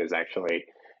interesting is actually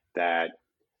that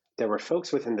there were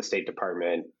folks within the State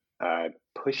Department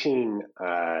pushing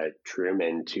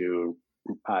Truman to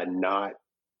not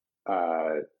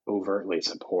overtly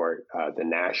support the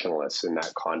nationalists in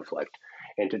that conflict,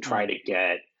 and to try to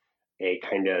get a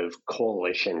kind of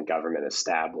coalition government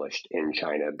established in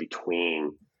China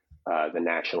between the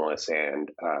nationalists and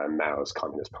Mao's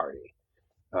Communist Party.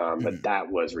 But that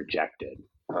was rejected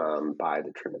by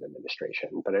the Truman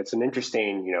administration. But it's an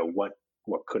interesting,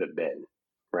 what could have been,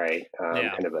 right?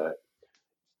 Kind of a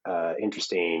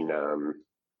interesting,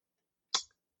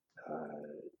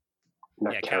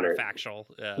 counterfactual.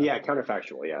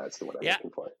 Counterfactual. Yeah, that's the word I'm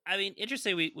looking for. I mean,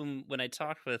 interesting. When I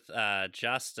talked with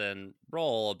Justin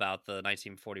Roll about the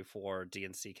 1944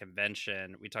 DNC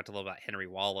convention, we talked a little about Henry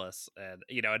Wallace, and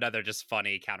another just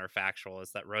funny counterfactual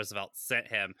is that Roosevelt sent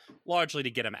him largely to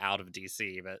get him out of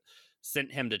DC, but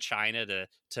sent him to China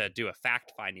to do a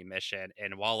fact-finding mission.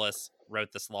 And Wallace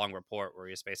wrote this long report where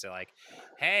he was basically like,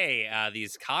 hey,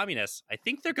 these communists, I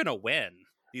think they're going to win.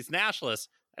 These nationalists,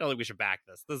 I don't think we should back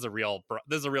this. This is a real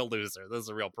loser. This is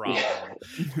a real problem.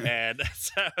 And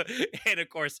of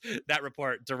course, that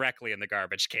report directly in the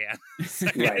garbage can.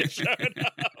 Right.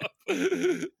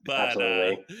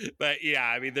 But yeah,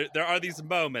 I mean, there are these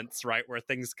moments, right, where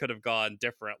things could have gone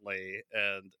differently,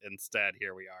 and instead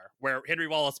here we are, where Henry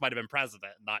Wallace might have been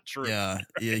president, not Truman. Yeah, right?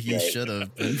 Yeah, he should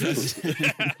have been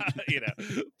president.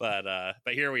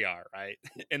 But here we are, right,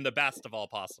 in the best of all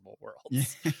possible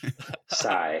worlds.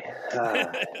 Sigh.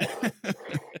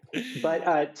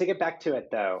 But to get back to it,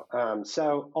 though,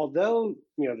 so although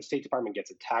the State Department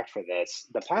gets attacked for this,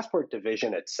 the Passport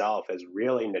Division itself is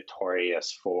really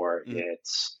notorious for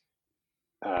its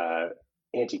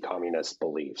anti-communist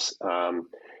beliefs.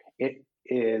 It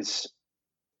is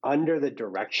under the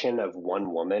direction of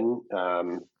one woman,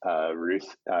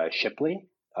 Ruth Shipley.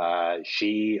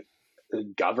 She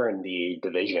governed the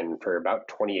division for about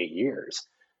 28 years.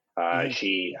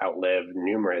 She outlived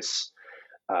numerous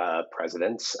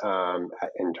presidents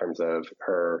in terms of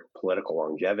her political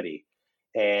longevity.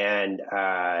 And,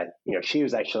 she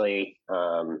was actually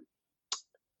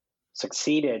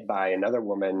succeeded by another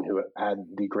woman who had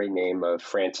the great name of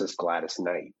Frances Gladys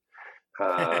Knight,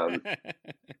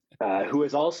 who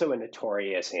was also a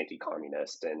notorious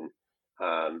anti-communist and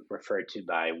referred to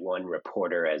by one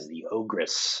reporter as the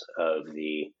ogress of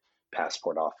the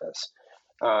passport office.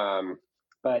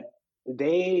 But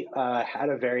they had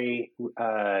a very,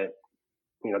 they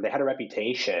had a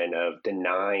reputation of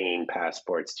denying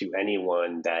passports to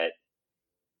anyone that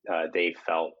they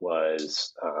felt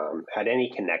was had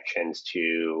any connections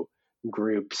to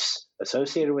groups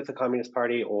associated with the Communist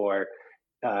Party or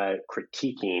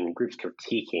critiquing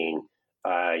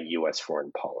U.S.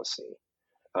 foreign policy.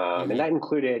 And that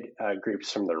included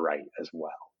groups from the right as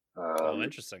well.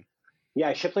 Interesting.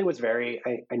 Yeah, Shipley was I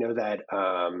know that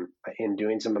in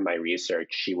doing some of my research,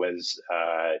 she was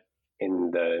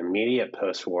in the immediate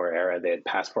post-war era, the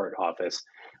passport office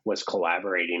was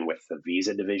collaborating with the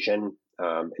visa division.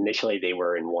 Initially, they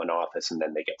were in one office and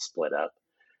then they get split up.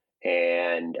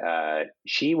 And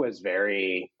she was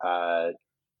very,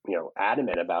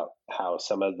 adamant about how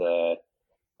some of the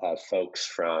folks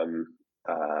from,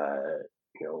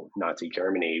 Nazi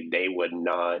Germany, they would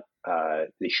not,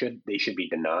 they should be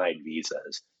denied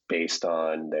visas based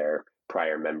on their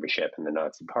prior membership in the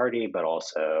Nazi Party, but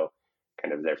also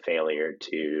kind of their failure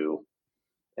to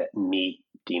meet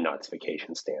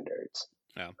denazification standards.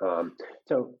 Yeah.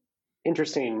 So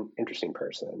interesting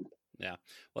person. Yeah.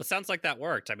 Well, it sounds like that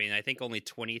worked. I mean, I think only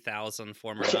 20,000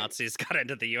 former Nazis got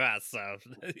into the U.S. So,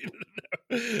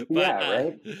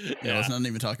 right? Yeah, let's not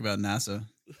even talk about NASA.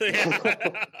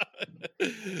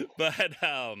 But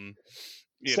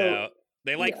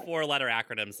they like 4-letter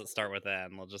acronyms that start with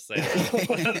N. We'll just say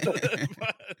that.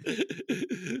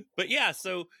 But yeah,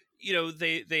 so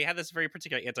they had this very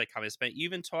particular anti-communist bent. You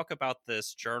even talk about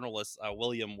this journalist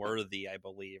William Worthy, I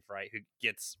believe, right, who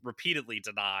gets repeatedly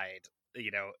denied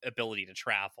ability to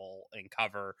travel and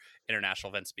cover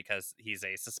international events because he's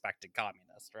a suspected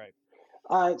communist, right?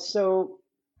 So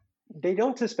they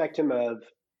don't suspect him of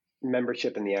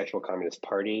membership in the actual Communist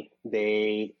Party.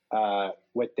 They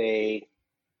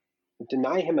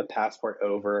deny him a passport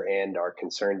over and are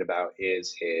concerned about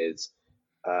is his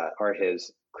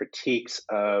critiques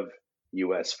of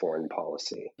U.S. foreign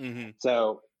policy. Mm-hmm.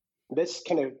 So this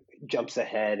kind of jumps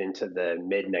ahead into the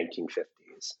mid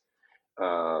 1950s.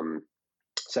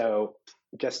 So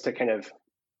just to kind of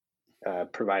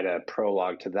provide a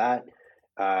prologue to that,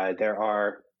 there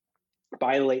are,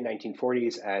 by the late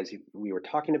 1940s, as we were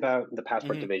talking about, the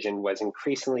Passport Division was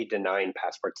increasingly denying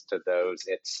passports to those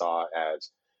it saw as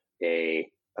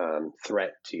a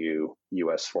threat to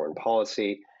U.S. foreign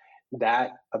policy.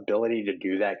 That ability to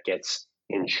do that gets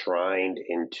enshrined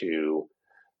into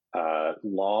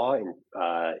law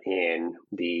in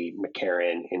the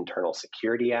McCarran Internal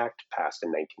Security Act, passed in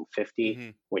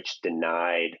 1950, which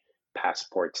denied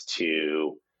passports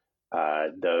to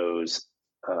those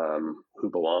who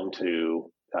belong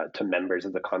to members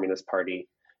of the Communist Party,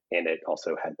 and it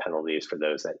also had penalties for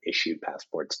those that issued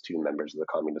passports to members of the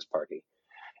Communist Party.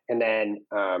 And then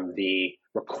the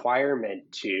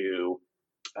requirement to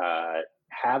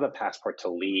have a passport to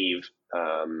leave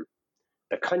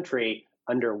the country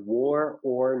under war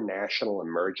or national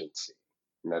emergency,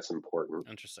 and that's important.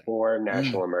 Interesting. Or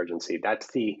national emergency. That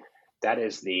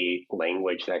is the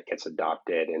language that gets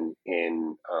adopted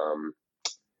in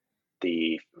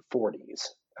the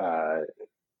 40s.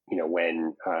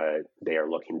 When they are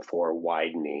looking for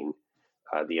widening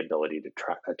the ability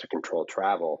to control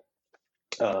travel.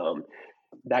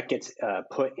 That gets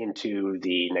put into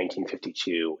the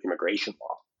 1952 immigration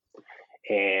law.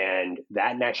 And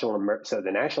that so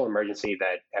the national emergency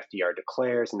that FDR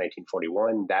declares in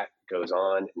 1941, that goes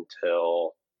on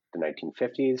until the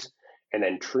 1950s. And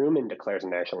then Truman declares a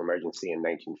national emergency in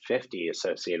 1950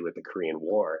 associated with the Korean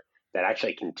War that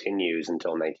actually continues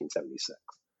until 1976.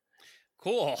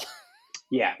 Cool.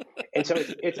 Yeah. And so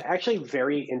it's actually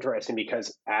very interesting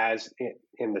because as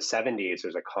in the 70s,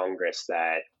 there's a Congress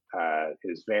that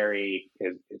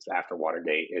it's after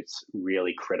Watergate. It's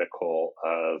really critical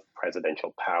of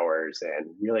presidential powers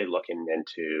and really looking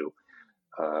into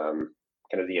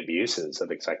kind of the abuses of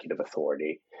executive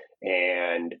authority.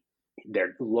 And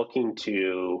they're looking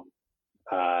to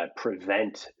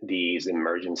prevent these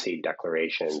emergency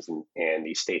declarations and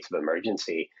these states of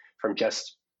emergency from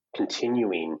just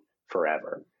continuing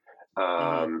forever.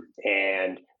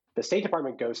 And the State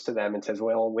Department goes to them and says,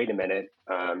 well, wait a minute,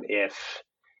 if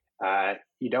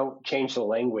you don't change the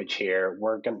language here,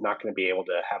 we're not going to be able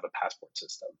to have a passport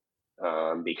system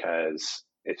because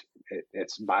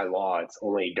it's by law, it's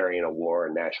only during a war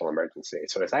and national emergency.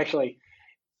 So it's actually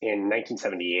in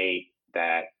 1978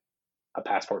 that a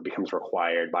passport becomes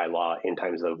required by law in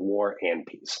times of war and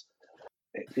peace.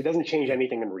 It doesn't change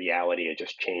anything in reality. It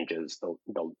just changes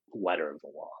the letter of the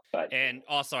law. And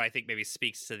also, I think maybe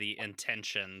speaks to the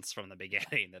intentions from the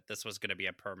beginning that this was going to be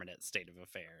a permanent state of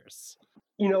affairs.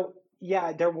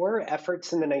 Yeah, there were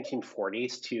efforts in the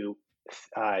 1940s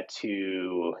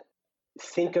to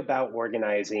think about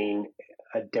organizing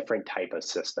a different type of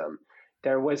system.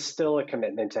 There was still a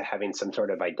commitment to having some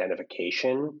sort of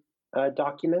identification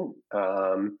document,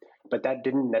 but that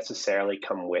didn't necessarily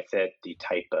come with it the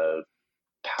type of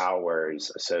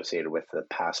powers associated with the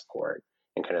passport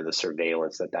and kind of the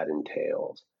surveillance that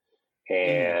entails.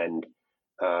 And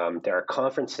there are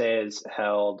conferences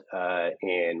held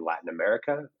in Latin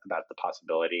America about the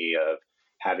possibility of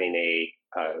having a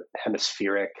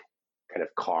hemispheric kind of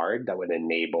card that would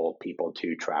enable people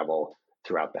to travel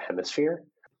throughout the hemisphere.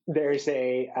 There's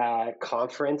a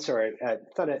conference, or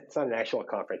it's not an actual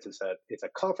conference. It's a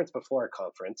conference before a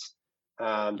conference.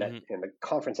 And the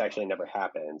conference actually never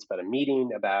happens, but a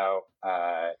meeting about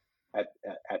at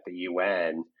the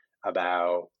UN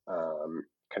about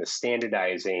kind of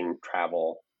standardizing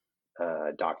travel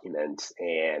documents,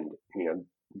 and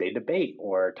they debate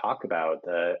or talk about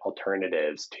the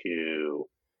alternatives to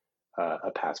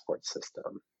a passport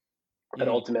system, but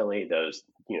ultimately those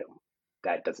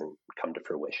that doesn't come to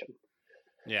fruition.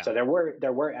 Yeah. So there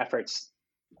were efforts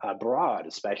abroad,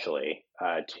 especially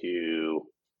to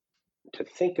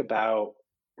think about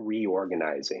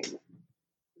reorganizing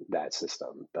that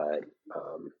system, but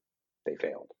they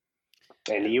failed.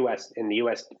 And the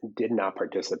U.S. did not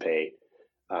participate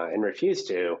and refused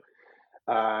to,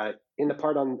 in the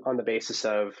part on the basis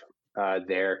of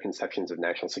their conceptions of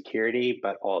national security,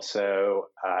 but also,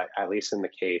 at least in the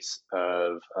case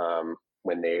of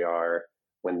when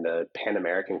the Pan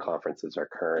American conferences are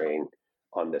occurring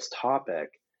on this topic,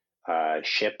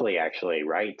 Shipley actually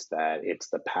writes that it's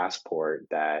the passport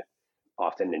that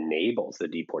often enables the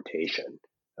deportation,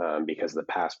 because the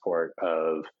passport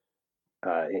of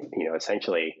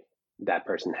essentially that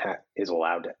person is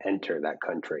allowed to enter that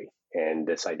country, and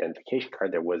this identification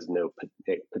card, there was no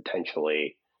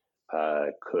potentially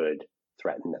could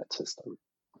threaten that system.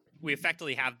 We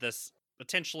effectively have this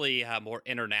potentially more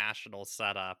international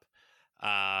setup,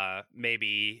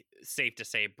 maybe safe to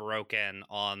say broken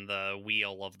on the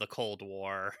wheel of the Cold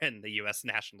War and the U.S.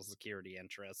 national security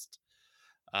interest.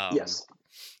 Yes.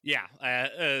 Yeah.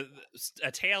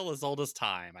 A tale as old as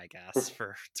time, I guess,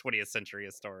 for 20th century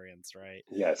historians, right?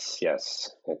 Yes.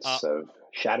 It's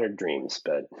shattered dreams,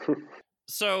 but...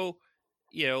 So,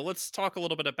 let's talk a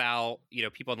little bit about,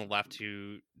 people on the left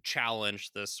who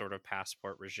challenge this sort of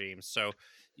passport regime. So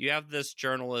you have this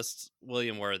journalist,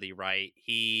 William Worthy, right?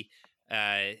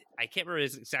 I can't remember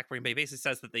his exact wording, but he basically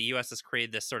says that the U.S. has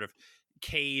created this sort of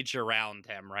cage around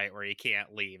him, right, where he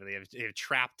can't leave. They've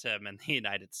trapped him in the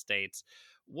United States.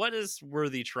 What is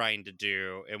Worthy trying to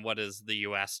do, and what is the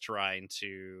U.S. trying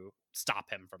to stop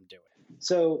him from doing?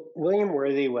 So William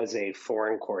Worthy was a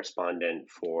foreign correspondent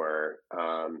for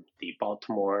the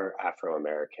Baltimore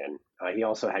Afro-American. He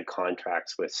also had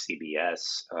contracts with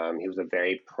CBS. He was a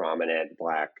very prominent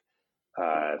Black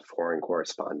foreign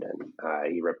correspondent.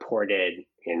 He reported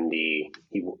he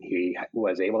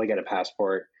was able to get a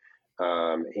passport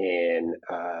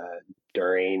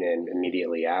during and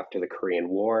immediately after the Korean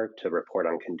War to report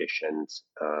on conditions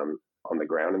on the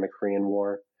ground in the Korean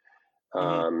War.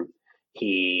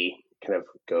 He kind of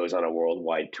goes on a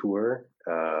worldwide tour,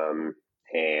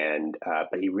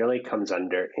 but he really comes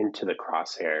into the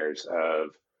crosshairs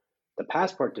of the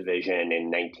passport division in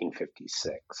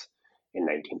 1956, in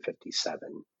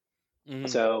 1957.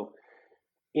 So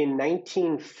in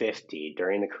 1950,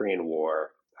 during the Korean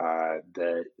War,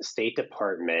 the State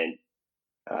Department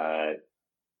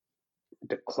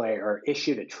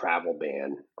issued a travel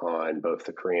ban on both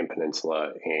the Korean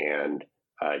Peninsula and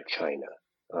China.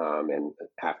 And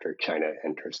after China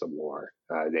enters the war,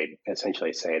 they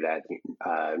essentially say that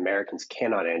Americans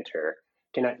cannot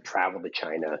travel to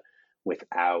China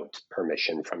without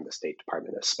permission from the State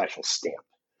Department, a special stamp.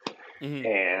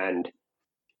 And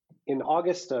in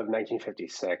August of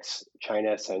 1956,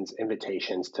 China sends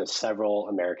invitations to several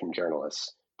American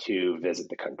journalists to visit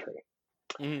the country.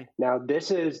 Now,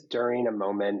 this is during a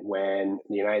moment when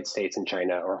the United States and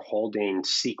China are holding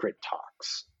secret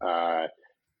talks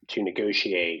to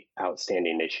negotiate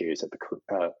outstanding issues of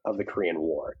the Korean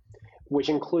War, which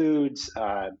includes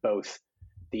both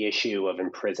the issue of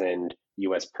imprisoned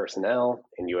U.S. personnel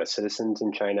and U.S. citizens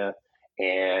in China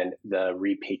and the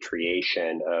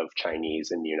repatriation of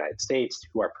Chinese in the United States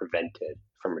who are prevented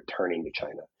from returning to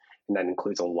China. And that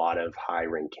includes a lot of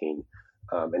high-ranking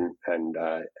and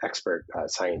expert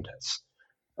scientists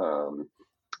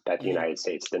that the United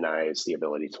States denies the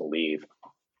ability to leave.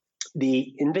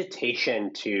 The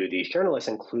invitation to these journalists,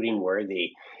 including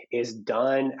Worthy, is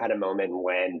done at a moment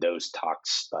when those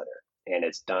talks sputter, and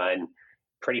it's done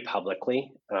pretty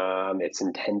publicly. It's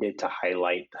intended to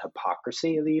highlight the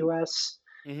hypocrisy of the U.S.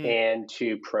 And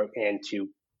to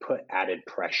put added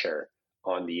pressure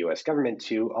on the U.S. government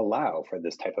to allow for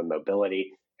this type of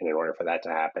mobility. And in order for that to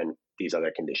happen, these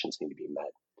other conditions need to be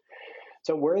met.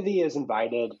 So Worthy is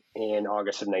invited in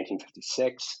August of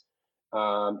 1956,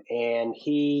 and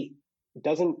he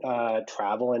doesn't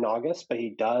travel in August, but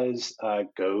he does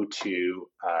go to,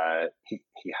 he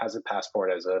has a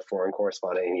passport as a foreign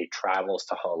correspondent, and he travels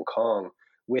to Hong Kong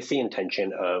with the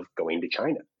intention of going to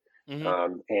China.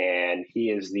 And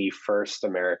he is the first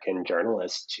American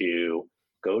journalist to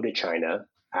go to China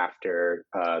after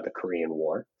the Korean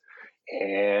War.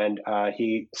 And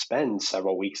he spends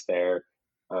several weeks there,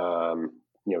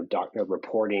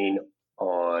 reporting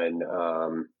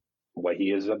on what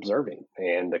he is observing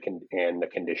and the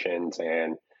conditions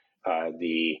and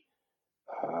the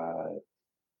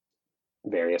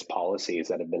various policies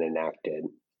that have been enacted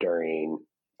during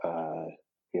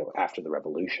after the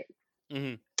revolution.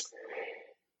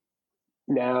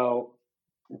 Now,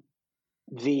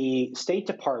 the State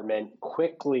Department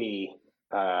quickly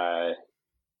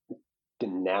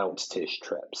denounced his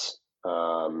trips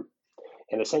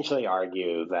and essentially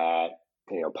argue that,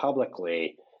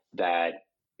 publicly, that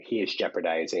he is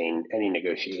jeopardizing any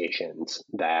negotiations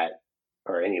that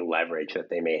or any leverage that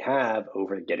they may have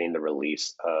over getting the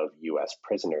release of U.S.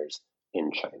 prisoners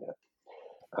in China.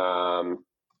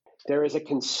 There is a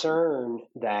concern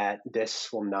that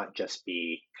this will not just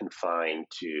be confined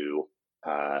to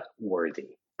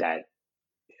Worthy, that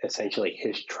essentially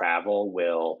his travel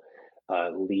will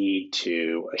lead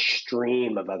to a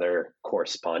stream of other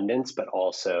correspondents, but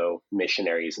also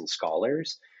missionaries and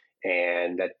scholars,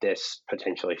 and that this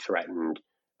potentially threatened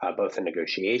both the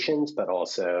negotiations, but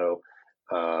also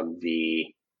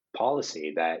the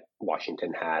policy that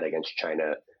Washington had against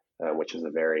China, which was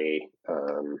a very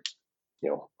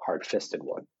hard-fisted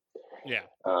one. Yeah.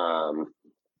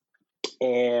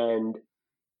 And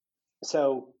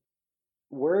so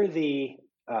Worthy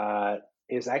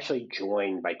is actually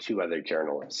joined by two other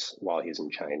journalists while he's in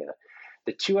China.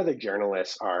 The two other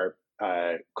journalists are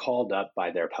called up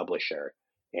by their publisher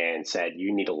and said,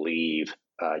 "You need to leave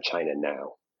China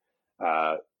now."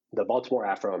 The Baltimore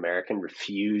Afro-American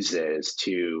refuses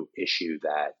to issue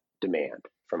that demand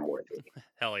from Worthy.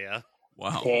 Hell yeah.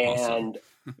 Wow. And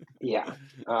awesome. yeah.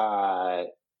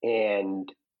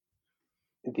 And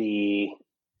the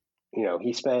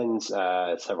he spends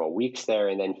several weeks there,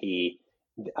 and then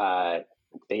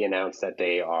they announce that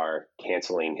they are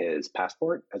canceling his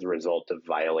passport as a result of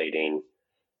violating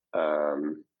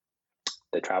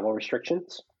the travel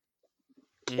restrictions.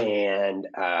 And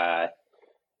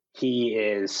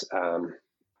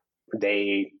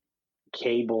they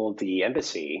cable the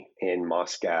embassy in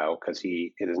Moscow because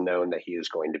it is known that he is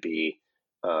going to be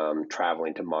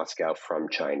traveling to Moscow from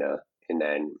China and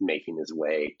then making his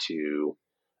way to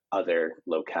other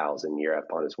locales in Europe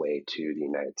on his way to the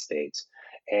United States.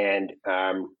 And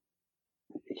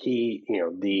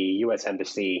the U.S.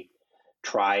 embassy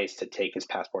tries to take his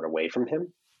passport away from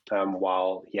him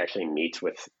while he actually meets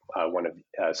with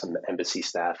some embassy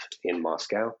staff in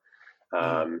Moscow.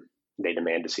 They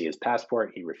demand to see his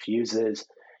passport. He refuses.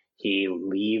 He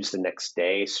leaves the next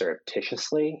day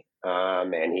surreptitiously,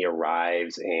 and he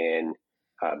arrives in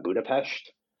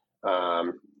Budapest.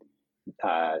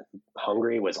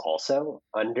 Hungary was also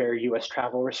under U.S.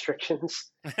 travel restrictions,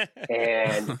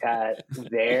 and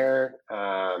there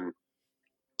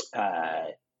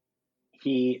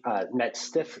he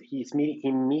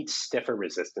meets stiffer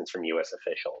resistance from U.S.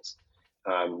 officials.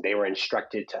 They were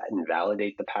instructed to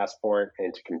invalidate the passport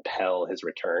and to compel his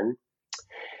return.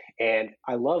 And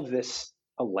I love this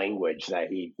language that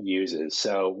he uses.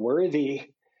 So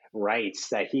Worthy writes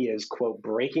that he is, quote,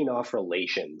 breaking off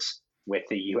relations with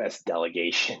the U.S.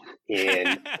 delegation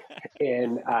in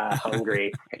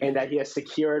Hungary, and that he has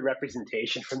secured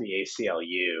representation from the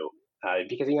ACLU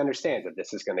because he understands that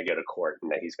this is going to go to court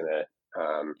and that he's going to.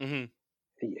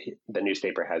 The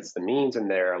newspaper has the means, and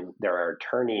there are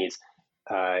attorneys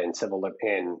and civil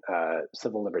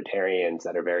libertarians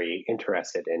that are very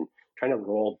interested in trying to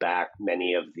roll back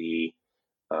many of the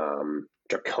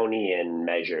draconian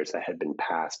measures that had been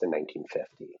passed in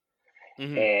 1950.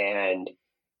 And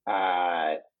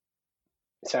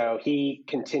so he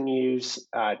continues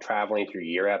traveling through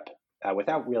Europe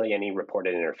without really any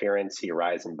reported interference. He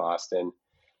arrives in Boston,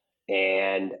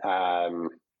 and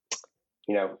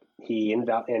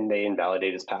they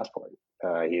invalidate his passport.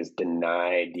 He is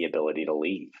denied the ability to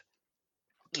leave.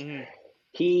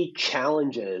 He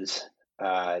challenges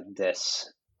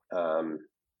this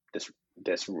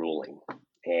ruling,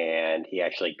 and he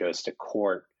actually goes to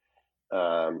court.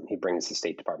 He brings the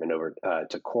State Department over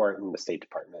to court, and the State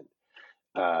Department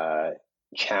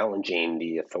challenging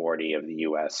the authority of the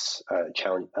U.S.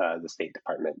 The State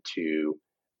Department to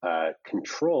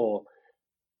control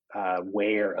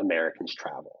where Americans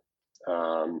travel,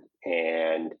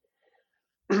 and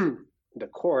the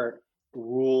court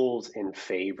rules in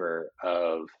favor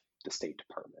of the State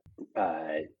Department.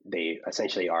 They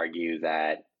essentially argue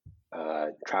that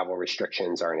travel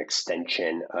restrictions are an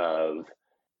extension of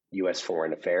U.S.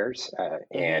 foreign affairs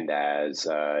and as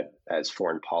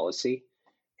foreign policy,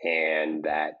 and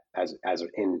that as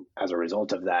a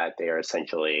result of that, they are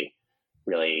essentially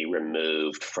really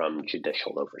removed from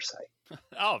judicial oversight.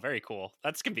 Oh, very cool.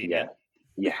 That's convenient.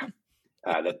 Yeah.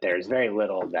 That there's very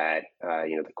little that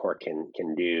the court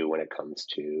can do when it comes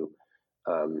to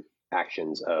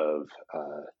actions of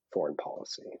foreign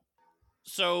policy.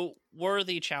 So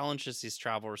Worthy challenges these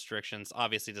travel restrictions.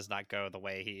 Obviously, does not go the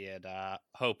way he had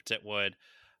hoped it would.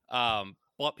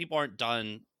 But people aren't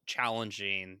done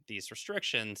challenging these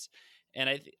restrictions, and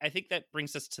I think that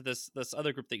brings us to this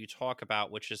other group that you talk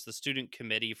about, which is the Student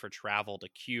Committee for Travel to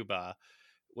Cuba,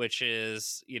 which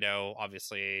is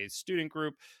obviously a student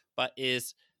group, but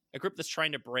is a group that's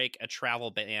trying to break a travel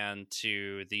ban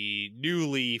to the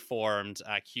newly formed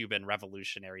Cuban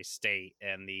revolutionary state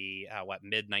in the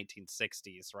mid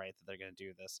 1960s, right? That they're going to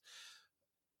do this.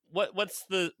 What's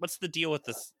the deal with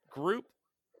this group?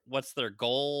 What's their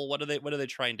goal? What are they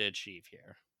trying to achieve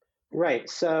here? Right.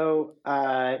 So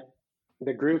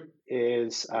the group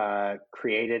is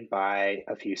created by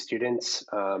a few students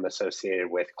associated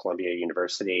with Columbia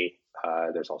University.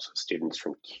 There's also students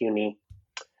from CUNY.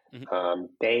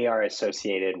 They are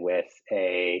associated with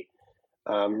a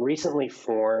recently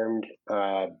formed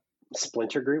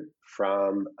splinter group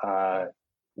from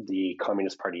the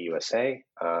Communist Party USA,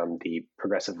 the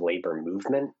Progressive Labor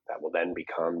Movement, that will then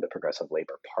become the Progressive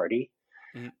Labor Party.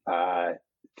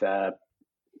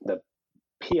 The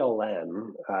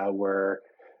PLM were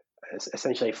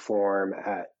essentially formed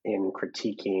in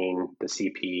critiquing the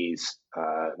CP's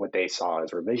what they saw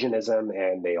as revisionism,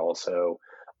 and they also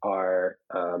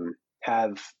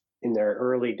have in their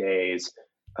early days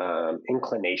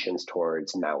inclinations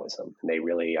towards Maoism. They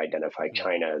really identify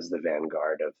China as the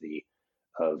vanguard of the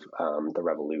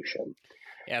revolution.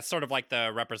 Yeah, it's sort of like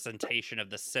the representation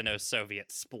of the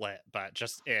Sino-Soviet split, but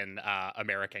just in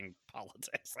American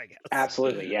politics, I guess.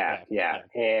 Absolutely, yeah.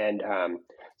 And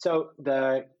so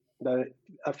the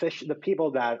the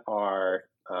people that are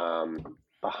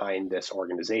behind this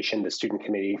organization, the Student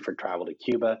Committee for Travel to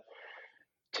Cuba,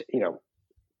 the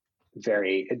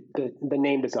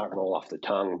name does not roll off the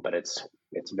tongue, but it's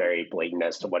very blatant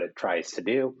as to what it tries to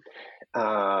do.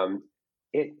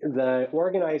 The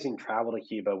organizing travel to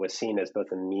Cuba was seen as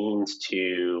both a means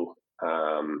to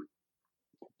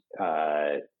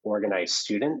organize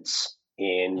students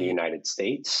in the United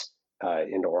States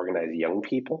and to organize young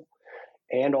people,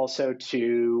 and also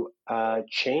to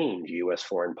change U.S.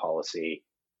 foreign policy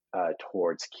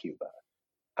towards Cuba.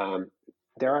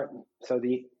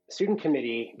 The Student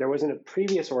Committee, there wasn't a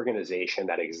previous organization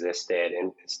that existed,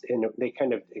 and they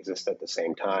kind of exist at the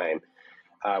same time,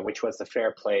 which was the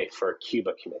Fair Play for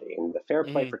Cuba Committee. And the Fair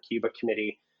Play for Cuba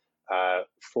Committee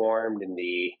formed in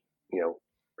the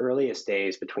earliest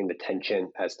days between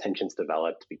as tensions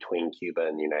developed between Cuba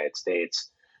and the United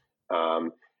States.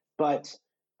 But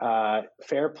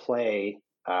Fair Play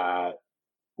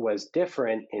was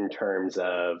different in terms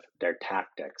of their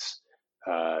tactics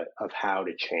of how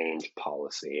to change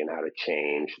policy and how to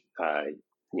change,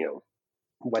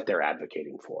 what they're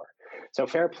advocating for. So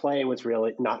Fair Play was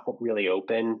really not really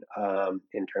open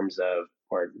in terms of,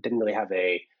 or didn't really have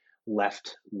a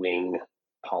left-wing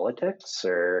politics,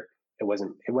 or it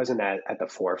wasn't at the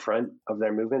forefront of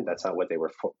their movement. That's not what they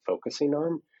were focusing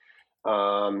on.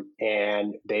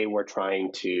 And they were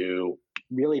trying to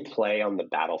really play on the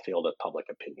battlefield of public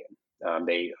opinion.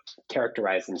 They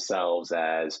characterized themselves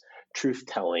as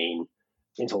truth-telling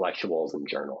intellectuals and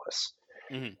journalists.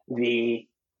 The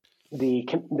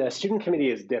Student Committee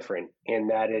is different in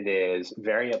that it is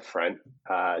very upfront,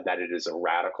 that it is a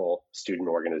radical student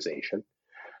organization,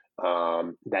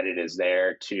 that it is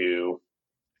there to,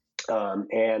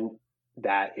 and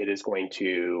that it is going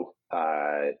to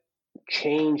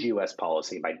change U.S.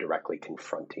 policy by directly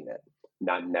confronting it,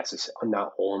 not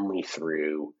only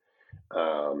through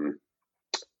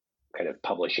kind of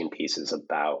publishing pieces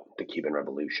about the Cuban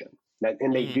Revolution.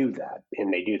 And they do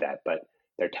that, but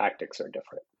their tactics are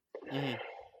different.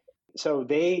 So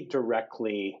they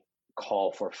directly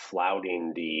call for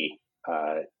flouting the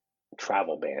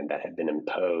travel ban that had been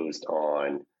imposed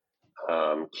on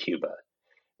Cuba.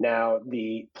 Now,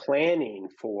 the planning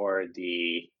for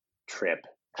the trip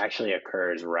actually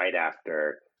occurs right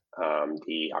after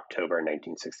the October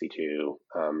 1962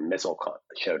 missile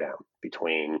showdown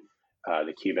between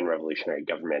the Cuban Revolutionary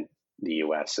Government, the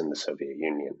U.S., and the Soviet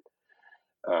Union.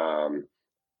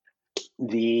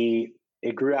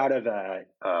 It grew out of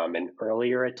an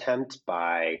earlier attempt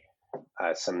by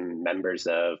some members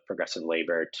of Progressive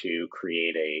Labor to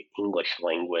create a English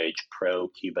language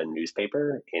pro-Cuban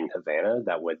newspaper in Havana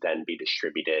that would then be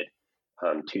distributed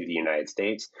to the United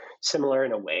States, similar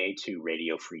in a way to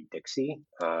Radio Free Dixie.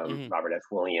 Robert F.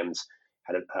 Williams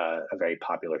had a very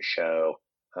popular show.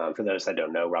 For those that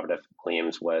don't know, Robert F.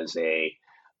 Williams was a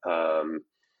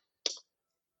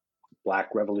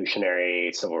Black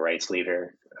revolutionary civil rights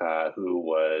leader who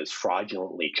was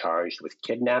fraudulently charged with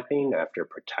kidnapping after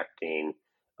protecting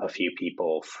a few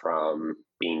people from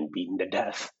being beaten to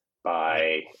death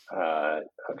by a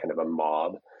kind of a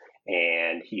mob.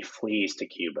 And he flees to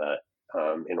Cuba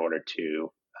in order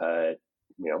to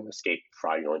escape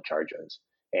fraudulent charges.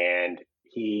 And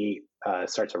he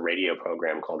starts a radio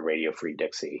program called Radio Free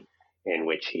Dixie, in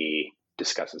which he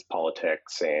discusses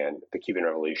politics, and the Cuban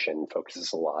Revolution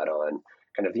focuses a lot on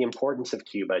kind of the importance of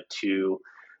Cuba to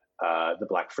the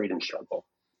Black freedom struggle.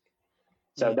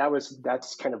 So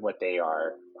that's kind of what they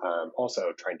are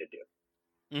also trying to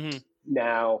do.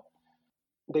 Now,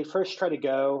 they first try to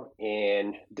go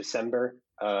in December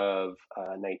of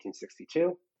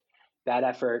 1962. That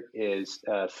effort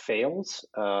fails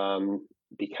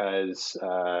because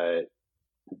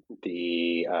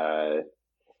the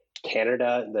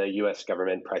U.S.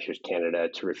 government pressures Canada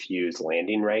to refuse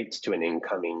landing rights to an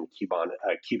incoming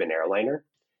Cuban airliner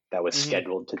that was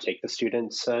scheduled to take the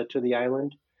students to the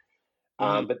island.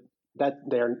 But that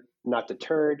they're not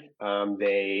deterred.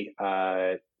 They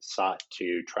sought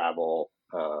to travel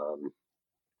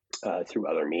through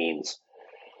other means.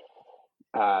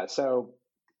 So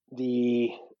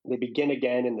they begin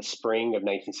again in the spring of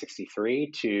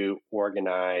 1963 to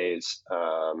organize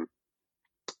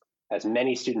as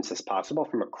many students as possible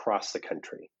from across the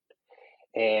country.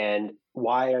 And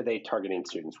why are they targeting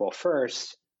students? Well,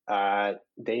 first,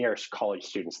 they are college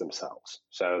students themselves.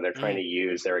 So they're trying to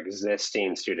use their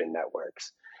existing student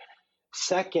networks.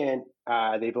 Second,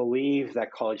 they believe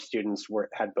that college students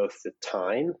had both the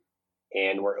time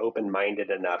and were open-minded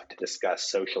enough to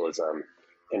discuss socialism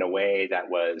in a way that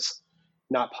was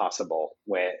not possible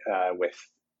with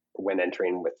when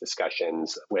entering with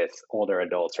discussions with older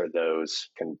adults or those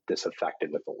kind of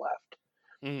disaffected with the left.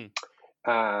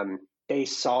 They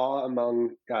saw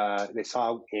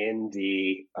in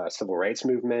the civil rights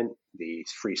movement, the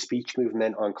free speech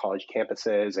movement on college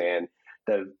campuses, and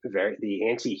the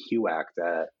anti-HUAC,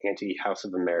 the Anti-House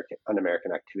of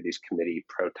Un-American Activities Committee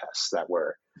protests that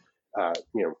were,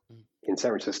 in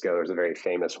San Francisco, there's a very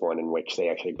famous one in which they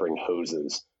actually bring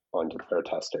hoses onto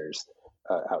protesters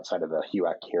outside of a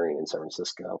HUAC hearing in San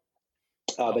Francisco.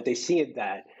 But they see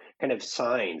that kind of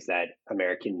signs that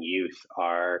American youth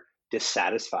are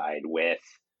dissatisfied with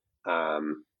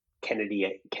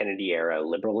Kennedy era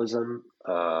liberalism,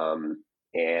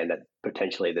 and that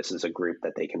potentially this is a group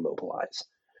that they can mobilize.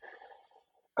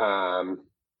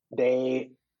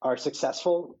 They are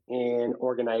successful in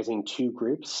organizing two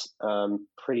groups,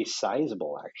 pretty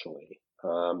sizable actually,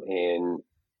 and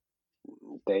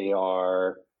they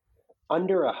are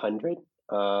under 100,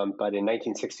 but in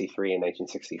 1963 and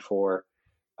 1964,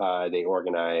 they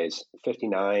organized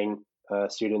 59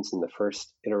 students in the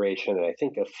first iteration, and I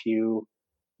think a few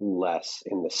less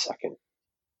in the second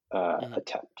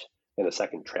attempt, in the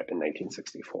second trip in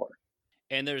 1964.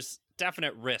 And there's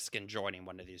definite risk in joining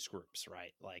one of these groups,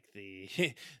 right? Like the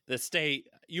state,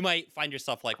 you might find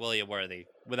yourself like William Worthy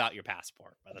without your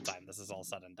passport by the time this is all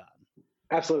said and done.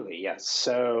 Absolutely, yes.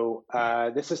 So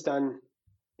this is done,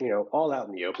 all out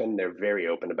in the open. They're very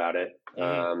open about it.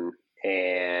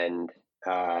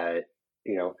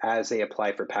 As they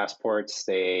apply for passports,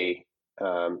 they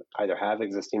either have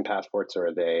existing passports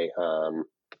or they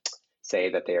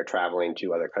say that they are traveling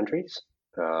to other countries.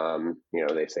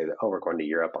 They say that, we're going to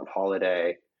Europe on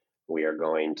holiday. We are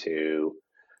going to,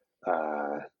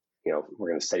 we're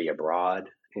going to study abroad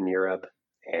in Europe.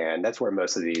 And that's where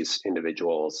most of these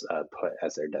individuals put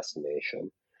as their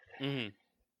destination.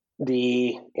 They're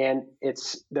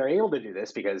able to do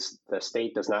this because the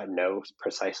state does not know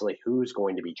precisely who's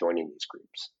going to be joining these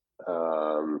groups.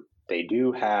 They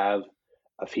do have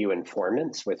a few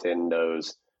informants within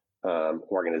those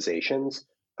organizations.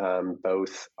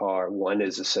 One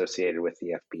is associated with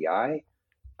the FBI,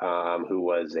 who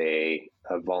was a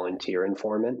volunteer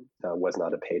informant, was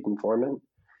not a paid informant,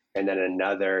 and then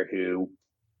another who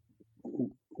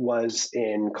was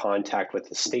in contact with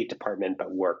the State Department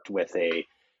but worked with a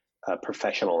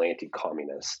professional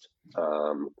anti-communist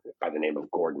by the name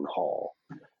of Gordon Hall,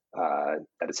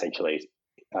 that essentially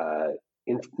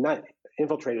not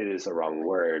infiltrated is the wrong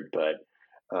word, but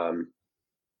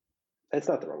it's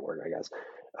not the wrong word, I guess.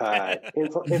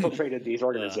 Infiltrated these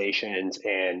organizations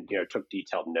and took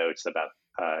detailed notes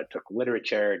took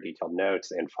literature, detailed notes,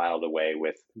 and filed away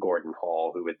with Gordon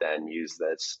Hall, who would then use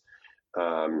this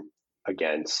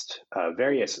against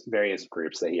various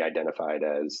groups that he identified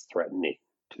as threatening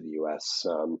to the U.S.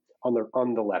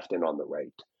 On the left and on the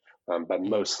right, but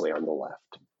mostly on the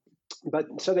left.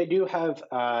 But so they do have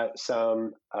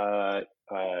some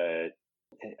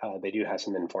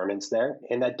informants there,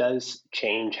 and that does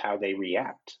change how they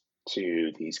react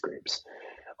to these groups.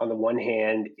 On the one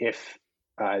hand, if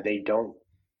they don't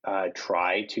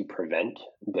try to prevent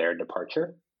their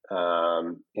departure,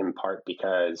 in part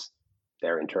because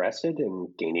they're interested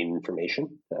in gaining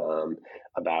information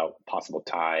about possible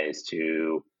ties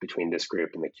between this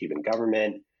group and the Cuban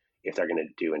government, if they're going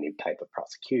to do any type of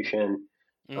prosecution,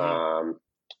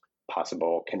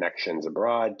 possible connections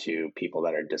abroad to people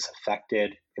that are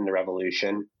disaffected in the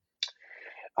revolution.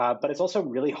 But it's also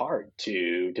really hard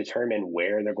to determine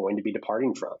where they're going to be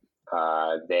departing from.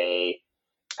 They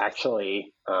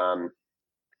actually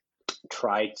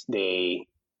they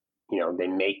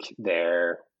make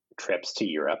their trips to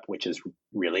Europe, which is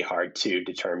really hard to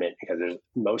determine because there's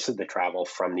most of the travel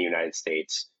from the United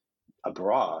States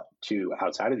abroad to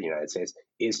outside of the United States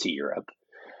is to Europe.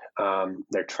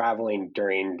 They're traveling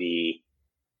during the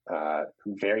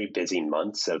very busy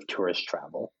months of tourist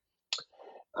travel.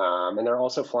 And they're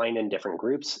also flying in different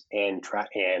groups and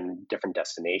different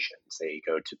destinations. They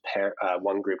go to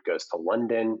one group goes to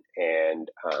London and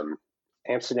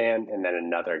Amsterdam, and then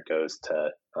another goes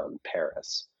to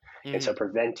Paris. And so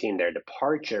preventing their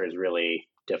departure is really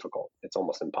difficult. It's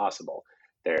almost impossible.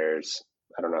 There's,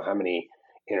 I don't know how many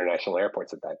international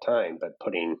airports at that time, but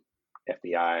putting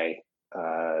FBI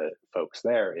folks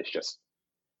there is just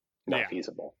not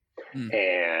feasible.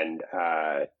 And,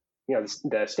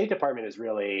 the State Department is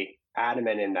really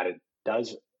adamant in that it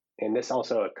does, and this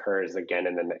also occurs again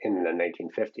in the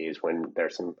 1950s when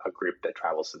there's a group that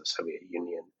travels to the Soviet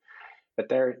Union. But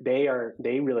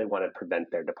they really want to prevent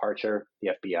their departure. The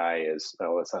FBI is,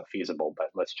 it's not feasible,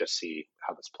 but let's just see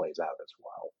how this plays out as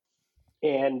well.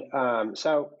 And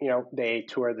so they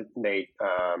tour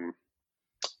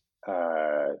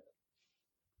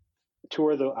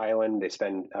tour the island. They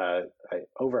spend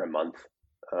over a month,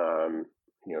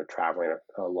 traveling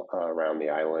around the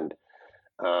island.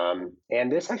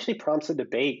 And this actually prompts a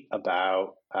debate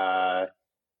about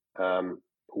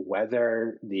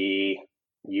whether the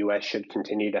U.S. should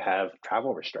continue to have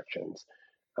travel restrictions.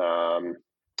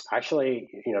 Actually,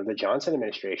 the Johnson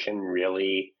administration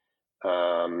really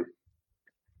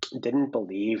didn't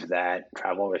believe that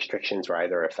travel restrictions were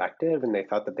either effective, and they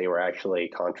thought that they were actually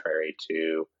contrary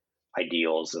to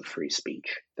ideals of free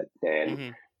speech.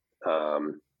 On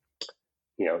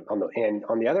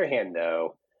the other hand,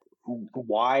 though,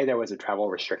 why there was a travel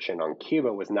restriction on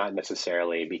Cuba was not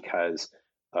necessarily because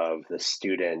of the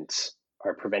students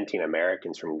are preventing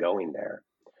Americans from going there.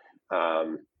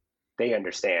 They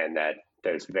understand that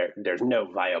there's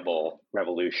no viable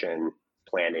revolution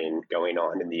planning going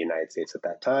on in the United States at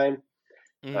that time,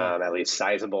 at least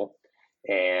sizable.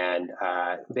 And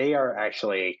they are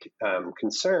actually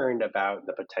concerned about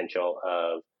the potential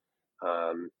of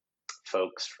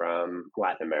folks from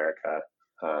Latin America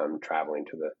traveling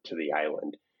to the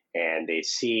island. And they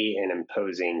see in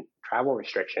imposing travel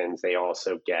restrictions, they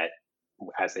also get,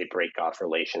 as they break off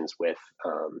relations with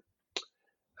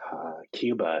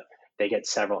Cuba, they get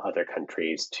several other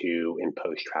countries to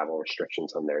impose travel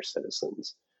restrictions on their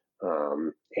citizens.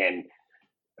 And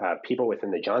people within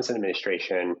the Johnson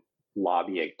administration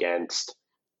lobby against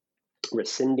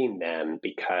rescinding them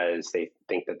because they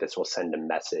think that this will send a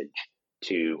message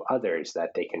to others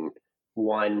that they can,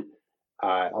 one,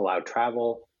 allow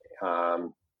travel.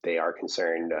 They are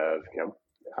concerned of,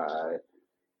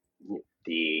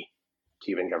 the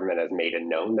Cuban government has made it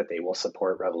known that they will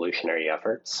support revolutionary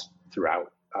efforts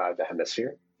throughout the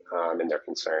hemisphere, and they're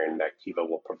concerned that Cuba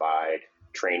will provide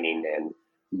training and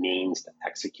means to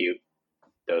execute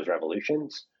those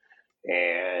revolutions.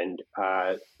 And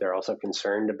they're also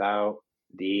concerned about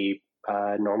the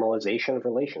normalization of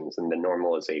relations and the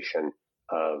normalization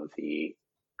of the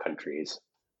country's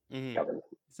government.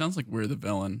 Sounds like we're the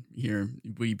villain here,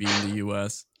 we being the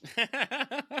U.S.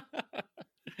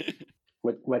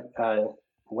 What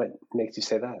makes you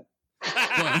say that?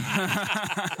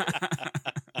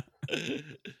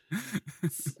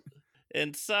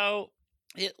 And so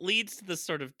it leads to this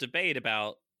sort of debate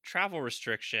about travel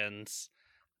restrictions.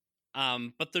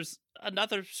 But there's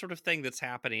another sort of thing that's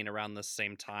happening around the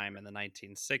same time in the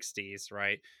 1960s,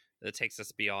 right? That takes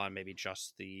us beyond maybe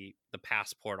just the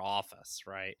passport office,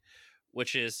 right?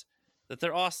 Which is that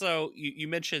they're also, you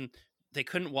mentioned they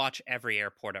couldn't watch every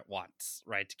airport at once,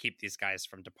 right? To keep these guys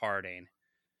from departing.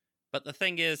 But the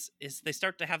thing is they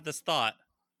start to have this thought,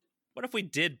 what if we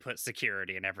did put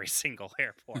security in every single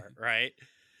airport, right?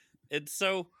 And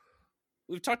so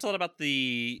we've talked a lot about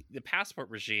the passport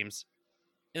regimes.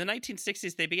 In the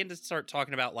 1960s, they begin to start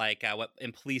talking about what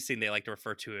in policing they like to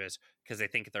refer to as, because they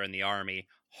think they're in the army,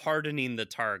 hardening the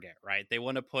target, right? They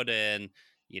want to put in,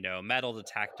 metal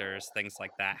detectors, things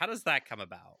like that. How does that come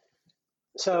about?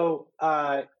 So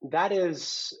that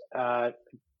is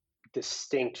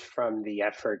distinct from the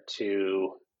effort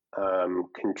to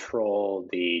control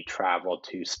the travel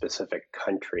to specific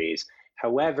countries.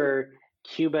 However,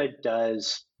 Cuba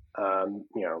does,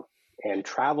 and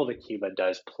travel to Cuba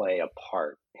does play a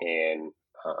part in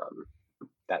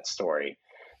that story.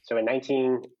 So in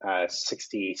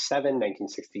 1967,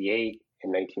 1968,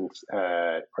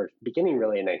 or beginning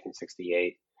really in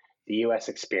 1968, the U.S.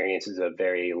 experiences a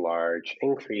very large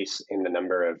increase in the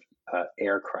number of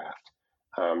aircraft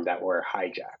that were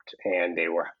hijacked. And they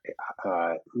were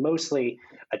mostly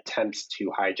attempts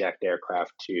to hijack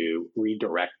aircraft to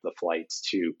redirect the flights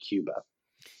to Cuba.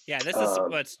 Yeah, this is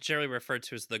what's generally referred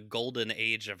to as the golden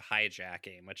age of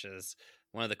hijacking, which is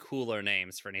one of the cooler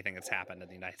names for anything that's happened in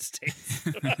the United States.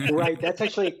 Right. That's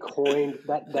actually coined.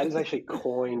 That is actually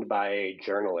coined by a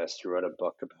journalist who wrote a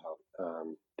book about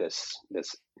this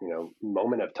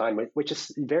moment of time, which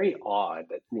is very odd.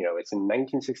 That it's in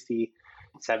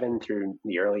 1967 through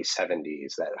the early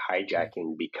 70s that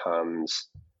hijacking becomes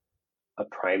a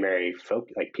primary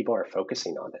focus. Like, people are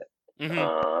focusing on it.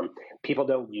 Mm-hmm. People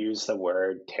don't use the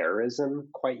word terrorism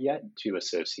quite yet to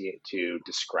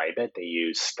describe it. They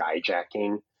use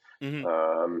skyjacking.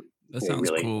 Mm-hmm. That sounds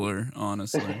really cooler,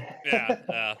 honestly.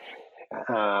 Yeah.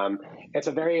 It's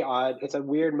a very odd, it's a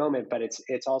weird moment, but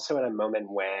it's also in a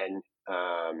moment when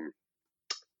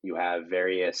you have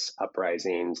various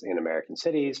uprisings in American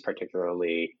cities,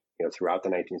 particularly throughout the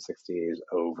 1960s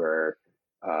over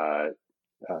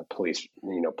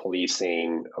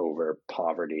policing, over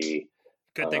poverty.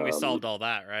 Good thing we solved all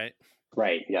that, right?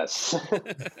 Right. Yes.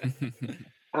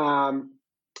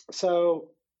 So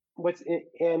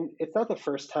and it's not the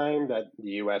first time that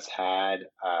the U.S. had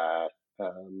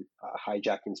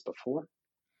hijackings before.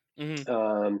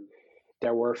 Mm-hmm.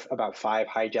 There were about 5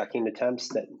 hijacking attempts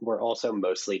that were also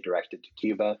mostly directed to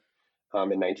Cuba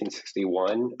in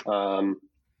 1961.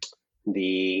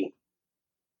 The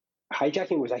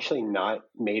hijacking was actually not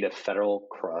made a federal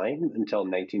crime until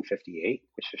 1958,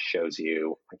 which just shows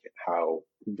you how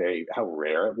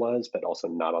rare it was, but also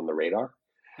not on the radar.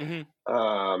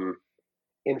 Mm-hmm.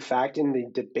 In fact, in the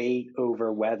debate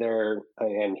over whether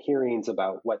and hearings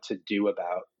about what to do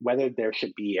about whether there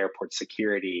should be airport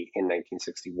security in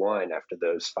 1961 after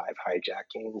those 5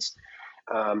 hijackings,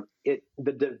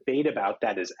 the debate about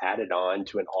that is added on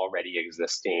to an already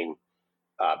existing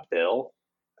bill.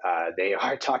 They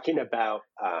are talking about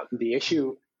the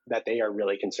issue that they are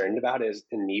really concerned about is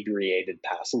inebriated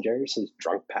passengers, is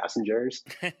drunk passengers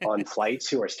on flights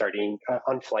who are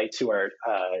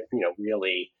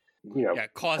really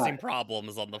causing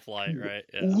problems on the flight, right?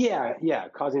 Yeah,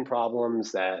 causing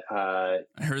problems that I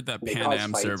heard that Pan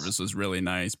Am service was really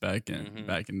nice back in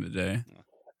the day.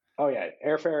 Oh yeah,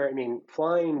 airfare. I mean,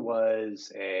 flying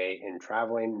was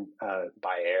traveling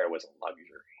by air was a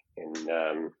luxury,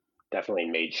 and definitely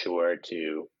made sure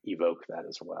to evoke that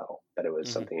as well. That it was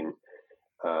something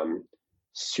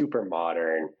super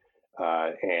modern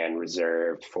and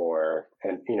reserved for,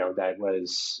 and that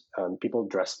was people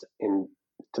dressed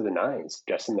to the nines,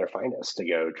 dressed in their finest to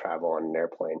go travel on an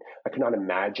airplane. I could not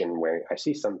imagine wearing. I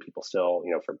see some people still,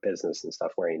 for business and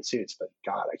stuff, wearing suits, but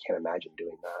God, I can't imagine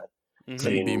doing that.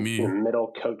 Sitting in a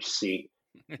middle coach seat,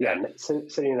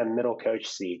 sitting in a middle coach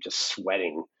seat, just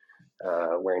sweating,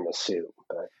 wearing a suit.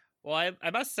 But, well,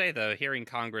 I must say, though, hearing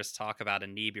Congress talk about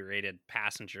inebriated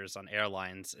passengers on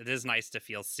airlines, it is nice to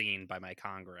feel seen by my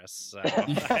Congress. So.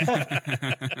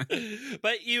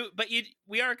 but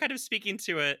we are kind of speaking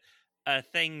to a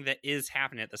thing that is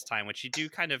happening at this time, which you do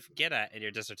kind of get at in your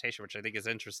dissertation, which I think is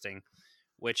interesting,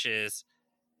 which is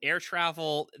air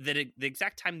travel. The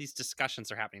exact time these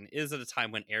discussions are happening is at a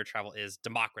time when air travel is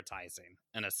democratizing,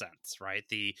 in a sense, right?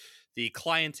 The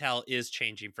clientele is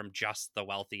changing from just the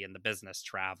wealthy and the business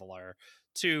traveler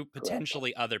to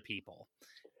potentially other people.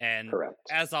 And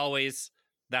as always,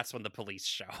 that's when the police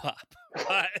show up.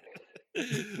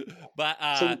 but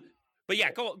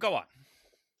yeah, go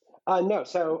on. No,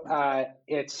 so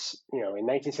it's in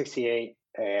 1968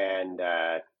 and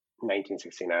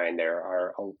 1969 there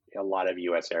are a lot of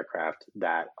U.S. aircraft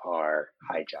that are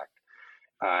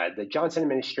hijacked. The Johnson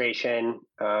administration,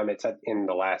 it's in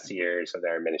the last years of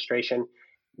their administration,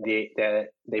 they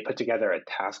put together a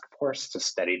task force to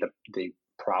study the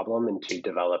problem and to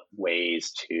develop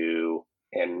ways to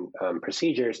and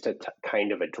procedures to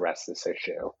kind of address this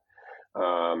issue.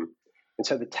 And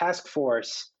so the task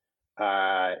force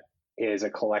is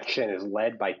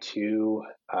led by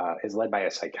a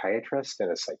psychiatrist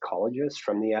and a psychologist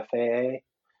from the FAA,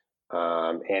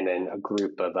 and then a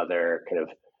group of other kind of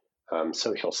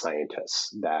social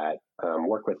scientists that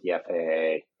work with the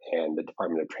FAA and the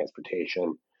Department of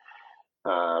Transportation.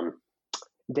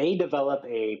 They develop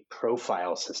a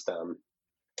profile system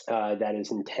that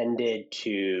is intended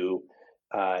to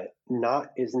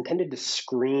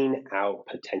screen out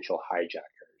potential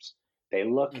hijackers. They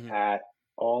look at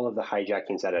all of the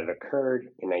hijackings that had occurred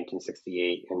in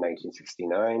 1968 and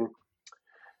 1969.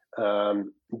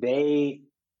 They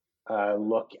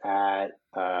look at,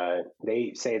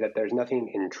 they say that there's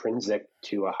nothing intrinsic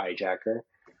to a hijacker,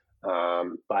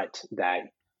 but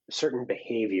that certain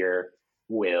behavior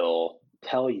will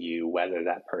tell you whether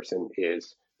that person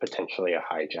is potentially a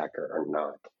hijacker or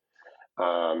not.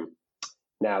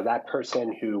 Now, that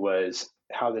person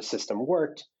how the system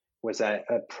worked was that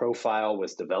a profile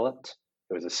was developed.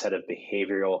 It was a set of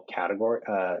behavioral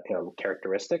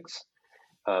characteristics,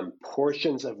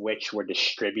 portions of which were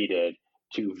distributed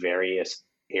to various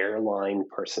airline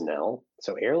personnel.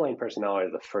 So airline personnel are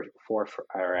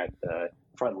are at the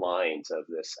front lines of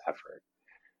this effort.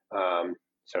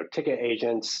 So ticket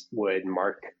agents would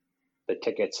mark the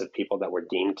tickets of people that were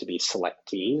deemed to be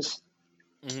selectees,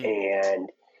 and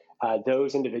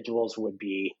those individuals would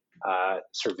be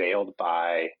surveilled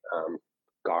by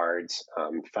guards,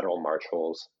 federal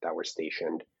marshals that were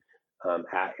stationed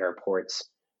at airports.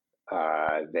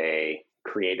 They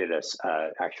created a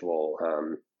actual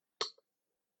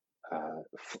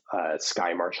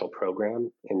Sky Marshal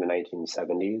program in the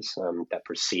 1970s that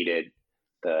preceded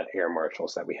the air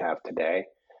marshals that we have today.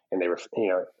 And they were,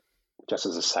 just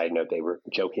as a side note, they were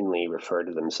jokingly referred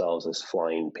to themselves as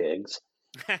flying pigs,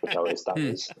 which I always thought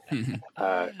was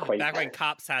quite... Back when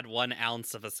cops had 1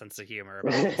 ounce of a sense of humor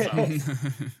about themselves.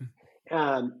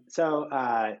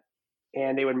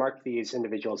 And they would mark these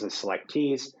individuals as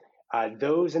selectees.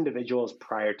 those individuals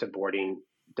prior to boarding,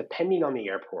 depending on the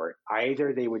airport,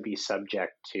 either they would be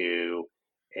subject to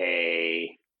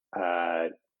a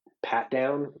pat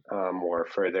down or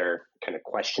further kind of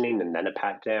questioning and then a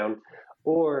pat down,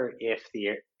 or if the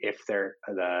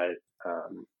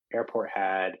airport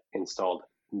had installed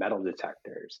metal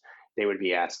detectors, they would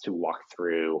be asked to walk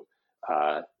through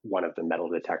one of the metal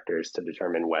detectors to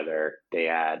determine whether they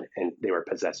were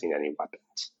possessing any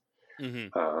weapons.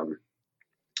 Mm-hmm.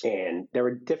 And there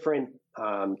were different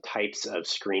types of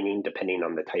screening depending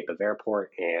on the type of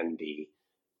airport and the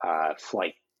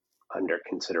flight under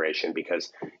consideration,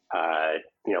 because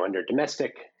under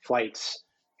domestic flights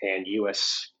and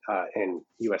U.S.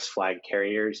 flag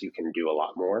carriers, you can do a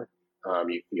lot more.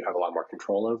 You have a lot more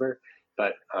control over,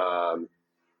 but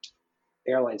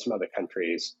airlines from other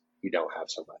countries, you don't have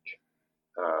so much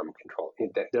control.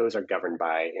 Those are governed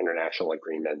by international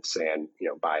agreements and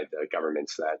by the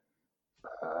governments that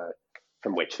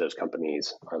from which those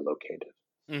companies are located.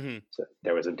 Mm-hmm. So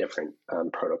there was a different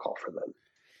protocol for them.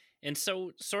 And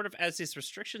so, sort of as these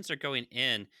restrictions are going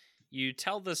in, you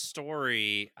tell the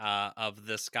story of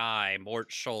this guy,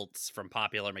 Mort Schultz from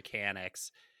Popular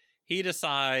Mechanics. He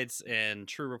decides, in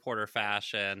true reporter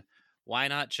fashion, why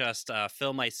not just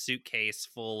fill my suitcase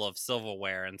full of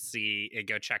silverware and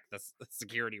go check the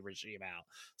security regime out?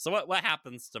 So what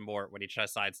happens to Mort when he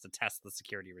decides to test the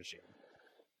security regime?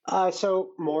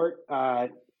 So Mort,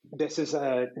 this is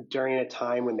during a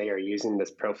time when they are using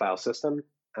this profile system.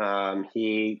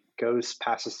 He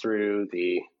passes through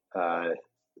the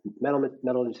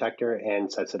metal detector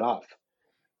and sets it off.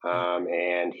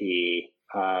 And he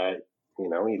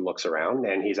looks around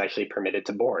and he's actually permitted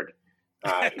to board.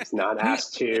 He's not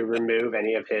asked to remove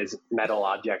any of his metal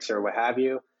objects or what have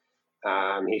you.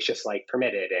 He's just like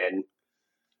permitted. And,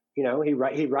 he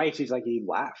writes, he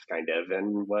laughed kind of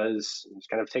and was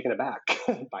kind of taken aback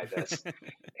by this.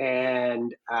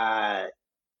 And,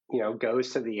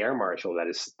 goes to the air marshal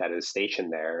that is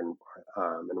stationed there, and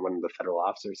one of the federal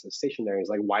officers is stationed there. He's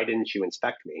like, "Why didn't you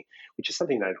inspect me?" Which is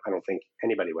something that I don't think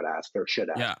anybody would ask or should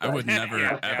ask. Yeah, I would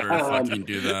never ever fucking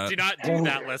do that. Do not do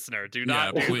that, listener. Do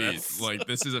not. Yeah, do please. This. Like,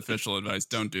 this is official advice.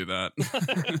 Don't do that.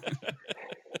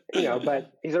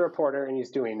 But he's a reporter and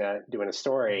he's doing a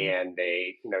story, and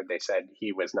they said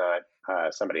he was not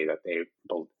somebody that he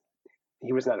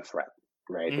was not a threat,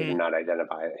 right? Mm-hmm. They did not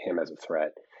identify him as a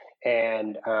threat.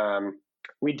 And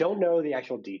we don't know the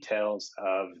actual details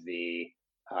of the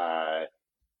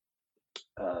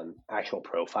actual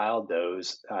profile.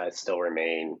 Those still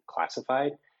remain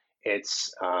classified.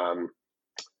 It's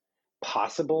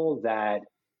possible that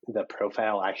the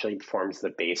profile actually forms the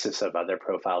basis of other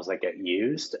profiles that get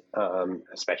used,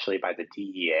 especially by the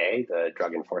DEA, the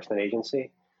Drug Enforcement Agency,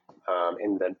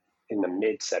 in the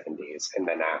mid 70s and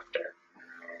then after,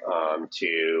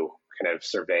 to kind of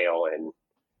surveil and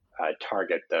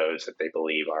target those that they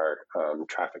believe are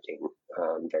trafficking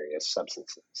various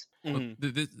substances. Mm-hmm.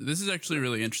 Well, this is actually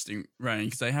really interesting, Ryan,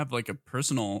 because I have like a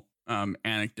personal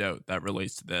anecdote that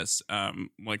relates to this.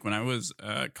 Like when I was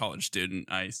a college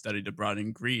student, I studied abroad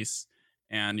in Greece,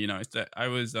 and I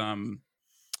was I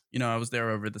was there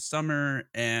over the summer,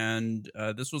 and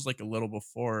this was like a little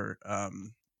before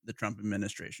the Trump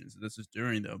administration. So this was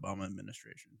during the Obama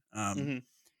administration. Mm-hmm.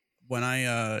 When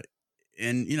I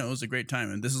and it was a great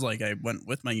time, and this is like I went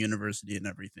with my university and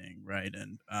everything, right?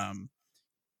 And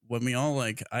when we all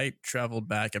I traveled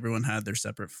back, everyone had their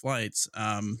separate flights.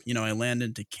 I land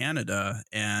into Canada,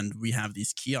 and we have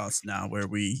these kiosks now where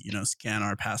we scan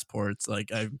our passports.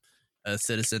 Like, I'm a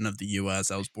citizen of the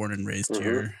U.S. I was born and raised Mm-hmm.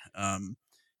 here.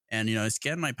 And I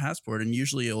scan my passport, and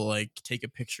usually it'll take a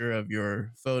picture of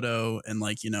your photo and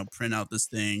print out this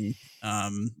thing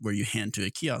where you hand to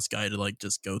a kiosk guy to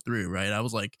just go through, right? I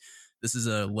was like, this is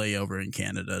a layover in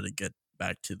Canada to get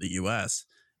back to the US.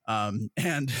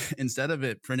 And instead of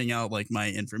it printing out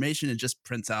my information, it just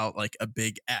prints out a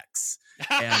big X.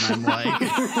 And I'm like,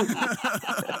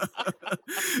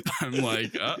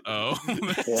 uh-oh,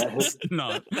 that's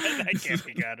not, that can't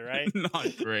be good, right?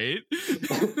 Not great.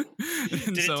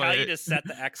 Did it tell you to set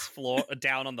the X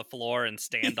down on the floor and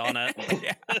stand on it?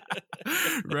 Yeah.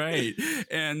 Right.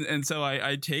 And so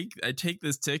I take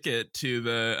this ticket to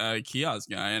the kiosk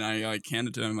guy, and I hand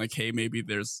it to him, like, hey, maybe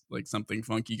there's something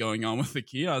funky going on with the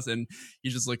kiosk. And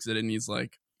he just looks at it and he's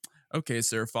like, okay,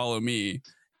 sir, follow me.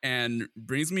 And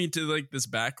brings me to this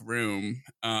back room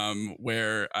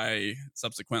where I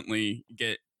subsequently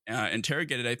get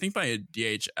interrogated, I think by a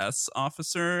DHS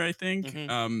officer, I think.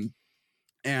 Mm-hmm.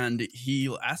 And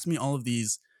he asked me all of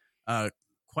these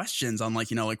questions on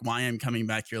like, like why I'm coming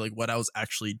back here, like what I was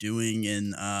actually doing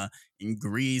in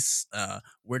Greece,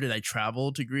 where did I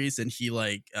travel to Greece, and he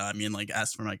like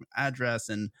asked for my address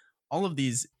and all of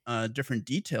these different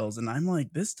details, and I'm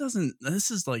like, this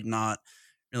is like not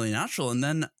really natural. And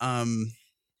then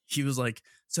he was like,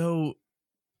 so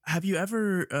have you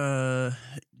ever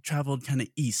traveled kind of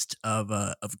east of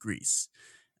Greece?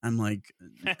 I'm like,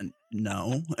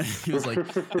 no. He was like,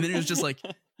 and then he was just like,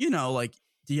 like,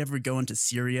 do you ever go into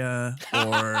Syria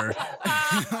or?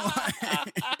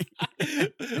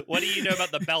 What do you know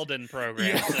about the Belden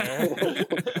program, sir?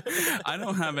 I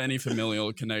don't have any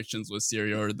familial connections with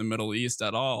Syria or the Middle East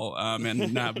at all,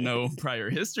 and have no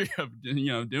prior history of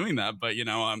doing that. But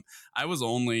I was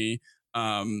only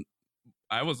a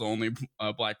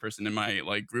Black person in my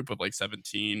like group of like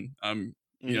 17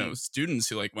 students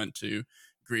who like went to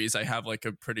Greece. I have like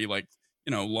a pretty like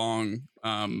long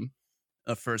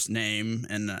a first name,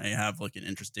 and I have like an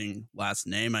interesting last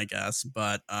name, I guess.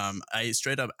 But I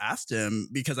straight up asked him,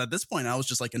 because at this point I was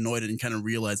just like annoyed and kind of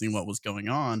realizing what was going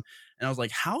on, and I was like,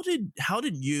 how did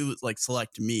you like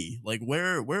select me? Like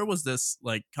where was this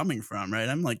like coming from, right?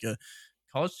 I'm like a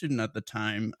college student at the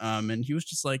time, and he was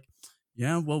just like,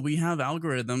 yeah, well, we have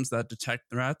algorithms that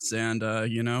detect threats, and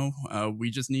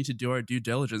we just need to do our due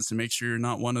diligence to make sure you're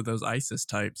not one of those ISIS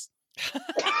types.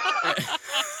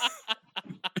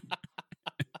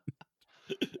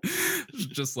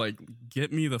 Just like,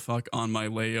 get me the fuck on my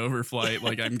layover flight.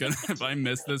 Like, I'm gonna, if I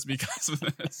miss this because of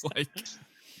this, like,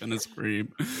 gonna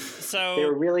scream. So they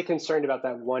were really concerned about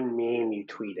that one meme you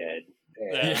tweeted,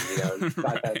 and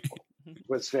thought that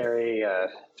was very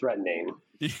threatening.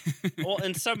 Well,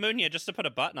 and so Munya, just to put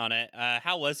a button on it,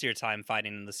 how was your time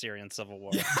fighting in the Syrian civil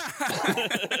war?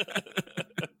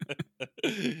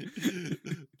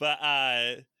 But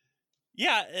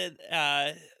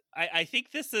I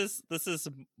think this is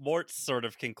Mort's sort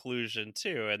of conclusion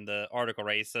too in the article,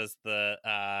 right? He says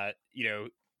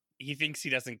he thinks he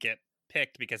doesn't get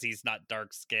picked because he's not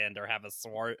dark skinned or have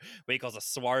what he calls a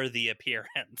swarthy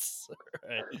appearance.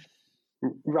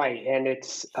 Right, and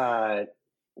it's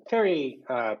very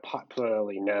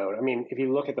popularly known. I mean, if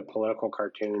you look at the political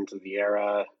cartoons of the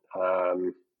era,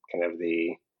 kind of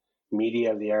the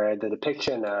media of the era, the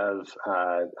depiction of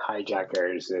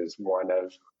hijackers is one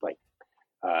of like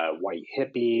white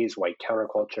hippies, white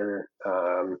counterculture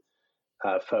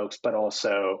folks, but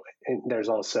also there's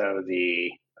also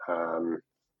the,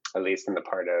 at least in the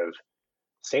part of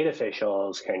state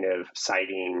officials, kind of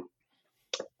citing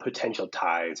potential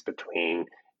ties between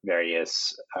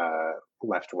various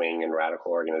left-wing and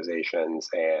radical organizations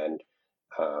and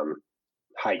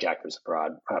hijackers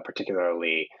abroad,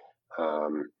 particularly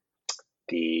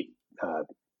the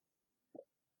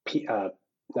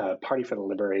Party for the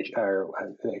Liberation, or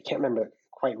I can't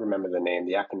quite remember the name.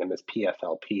 The acronym is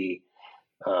PFLP.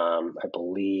 I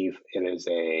believe it is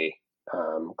a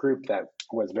group that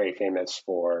was very famous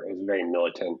for, is a very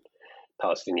militant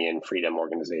Palestinian freedom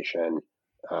organization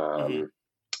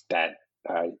that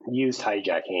used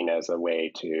hijacking as a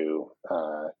way to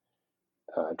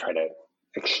try to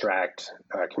extract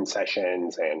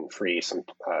concessions and free some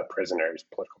prisoners,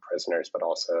 political prisoners, but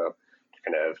also to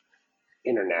kind of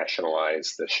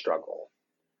internationalize the struggle.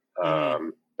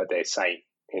 But they cite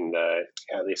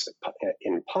at least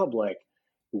in public,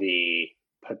 the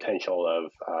potential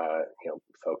of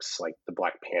folks like the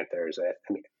Black Panthers.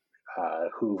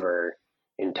 Hoover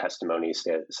in testimony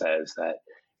says that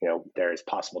there's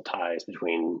possible ties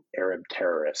between Arab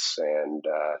terrorists and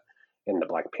the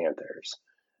Black Panthers,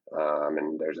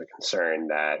 and there's a concern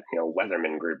that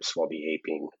Weatherman groups will be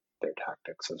aping their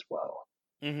tactics as well.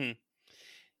 Mm-hmm.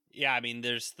 Yeah, I mean,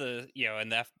 there's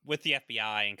and with the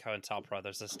FBI and COINTELPRO,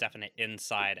 there's this definite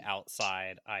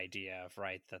inside-outside idea of,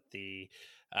 right, that the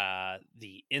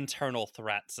internal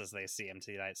threats as they see them to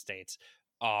the United States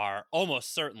are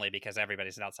almost certainly, because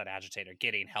everybody's an outside agitator,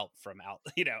 getting help from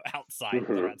outside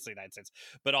threats to the United States,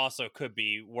 but also could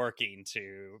be working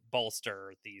to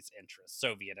bolster these interests,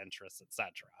 Soviet interests,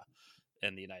 etc.,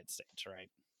 in the United States, right?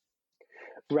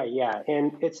 Right. Yeah,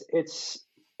 and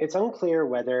it's unclear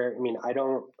whether,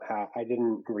 I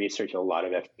didn't research a lot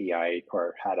of FBI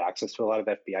or had access to a lot of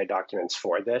FBI documents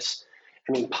for this.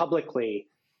 I mean, publicly,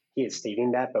 he is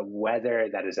stating that, but whether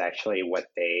that is actually what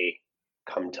they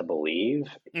come to believe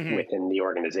within the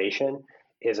organization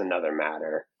is another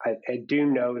matter. I do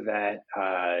know that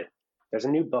there's a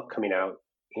new book coming out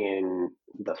in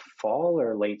the fall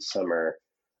or late summer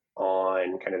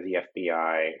on kind of the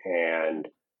FBI and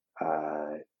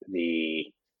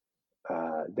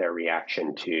their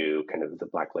reaction to kind of the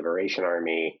Black Liberation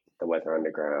Army, the Weather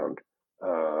Underground,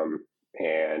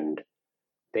 and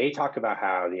they talk about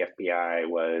how the FBI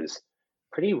was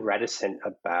pretty reticent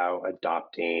about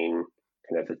adopting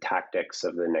kind of the tactics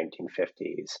of the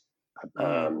 1950s,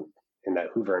 and that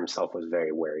Hoover himself was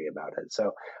very wary about it.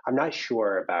 So I'm not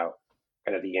sure about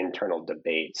kind of the internal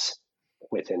debates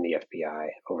within the FBI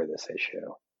over this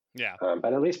issue. Yeah.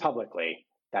 But at least publicly,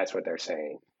 that's what they're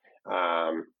saying.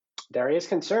 There is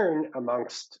concern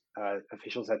amongst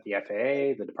officials at the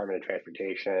FAA, the Department of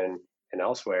Transportation, and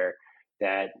elsewhere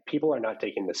that people are not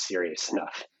taking this serious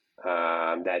enough,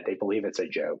 that they believe it's a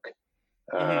joke.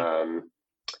 And,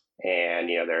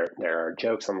 there are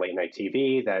jokes on late night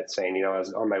TV that saying, I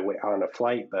was on my way on a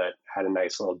flight, but had a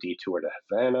nice little detour to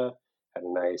Havana, had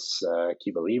a nice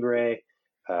Cuba Libre,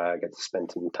 got to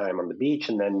spend some time on the beach,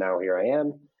 and then now here I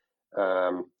am.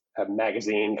 A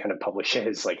magazine kind of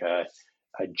publishes like a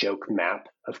joke map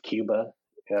of Cuba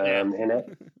in it.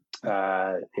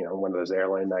 One of those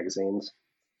airline magazines.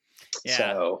 Yeah.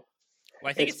 So, well,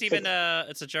 I think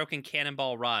it's a joke in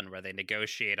Cannonball Run where they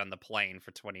negotiate on the plane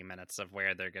for 20 minutes of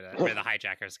where the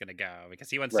hijacker's gonna go, because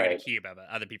he wants to go to Cuba, but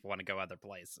other people want to go other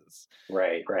places.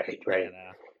 Right.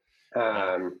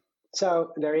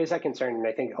 So there is that concern, and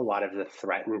I think a lot of the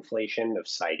threat inflation of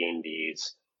citing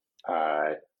these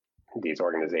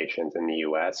organizations in the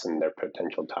U.S. and their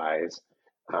potential ties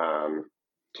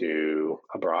to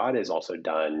abroad is also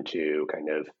done to kind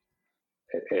of,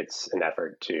 it's an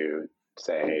effort to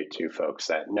say to folks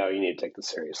that, no, you need to take this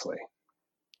seriously.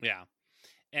 Yeah.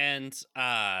 And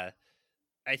I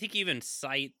think even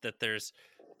cite that there's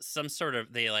some sort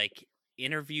of, they like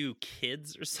interview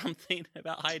kids or something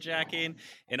about hijacking,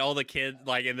 and all the kids,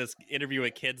 like in this interview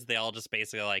with kids, they all just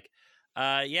basically like,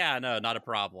 yeah, no, not a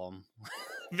problem.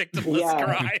 Victimless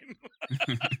crime.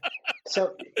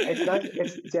 So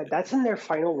that's in their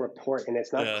final report, and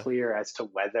it's not clear as to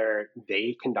whether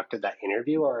they conducted that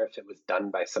interview or if it was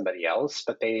done by somebody else.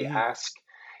 But they ask,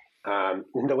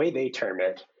 the way they term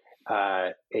it,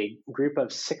 a group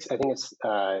of 6, I think it's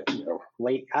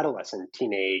late adolescent,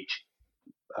 teenage,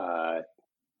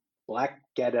 Black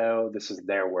ghetto. This is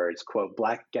their words, quote,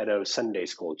 Black ghetto Sunday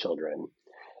school children,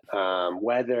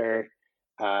 whether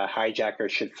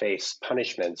hijackers should face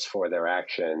punishments for their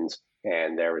actions.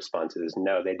 And their response is,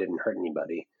 no, they didn't hurt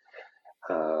anybody.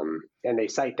 And they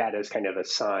cite that as kind of a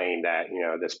sign that,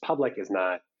 this public is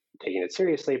not taking it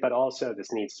seriously, but also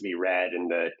this needs to be read in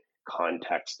the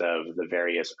context of the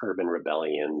various urban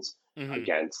rebellions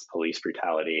against police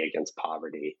brutality, against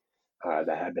poverty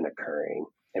that have been occurring.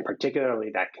 And particularly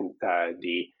that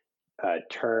the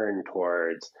turn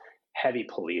towards heavy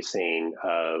policing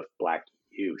of Black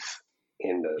youth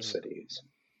in those cities.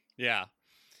 Yeah.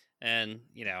 And,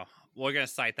 we're going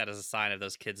to cite that as a sign of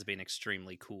those kids being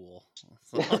extremely cool.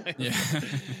 So,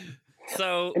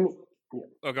 oh,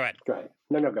 go ahead. Go ahead.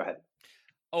 No, go ahead.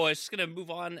 Oh, I was just going to move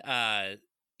on.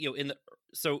 In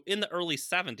the early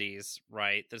 70s,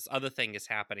 right, this other thing is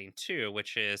happening too,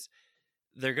 which is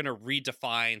they're going to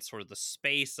redefine sort of the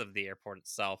space of the airport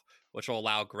itself, which will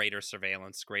allow greater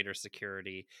surveillance, greater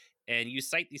security. And you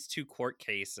cite these 2 court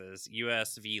cases,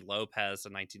 U.S. v. Lopez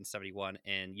in 1971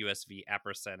 and U.S. v.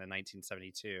 Epperson in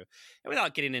 1972. And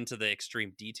without getting into the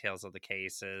extreme details of the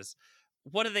cases,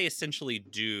 what do they essentially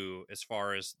do as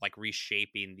far as like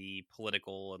reshaping the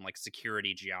political and like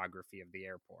security geography of the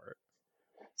airport?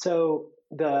 So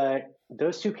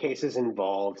those 2 cases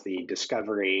involve the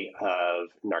discovery of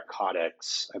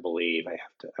narcotics, I believe. I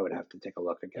would have to take a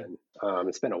look again.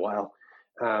 It's been a while.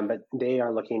 But they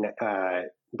are looking at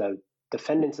the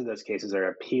defendants of those cases are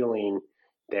appealing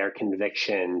their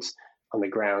convictions on the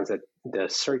grounds that the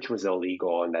search was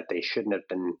illegal and that they shouldn't have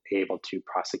been able to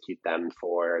prosecute them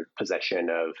for possession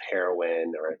of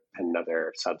heroin or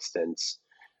another substance,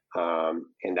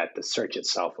 and that the search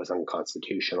itself was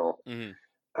unconstitutional.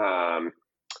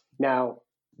 Now,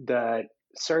 the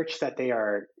search that they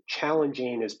are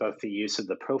challenging is both the use of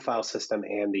the profile system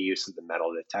and the use of the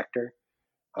metal detector.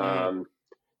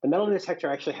 The metal detector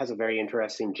actually has a very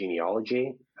interesting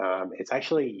genealogy. It's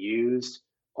actually used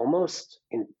almost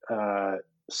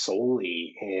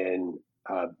solely in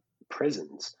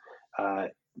prisons,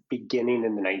 beginning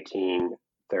in the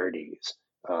 1930s.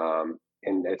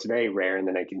 And it's very rare in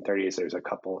the 1930s. There's a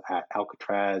couple at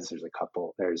Alcatraz. There's a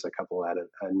couple at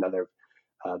another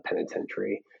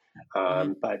penitentiary.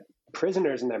 But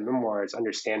prisoners in their memoirs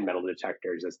understand metal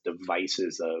detectors as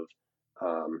devices of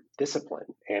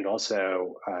discipline. And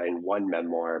also in one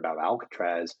memoir about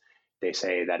Alcatraz, they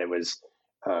say that it was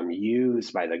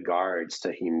used by the guards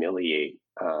to humiliate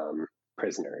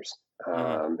prisoners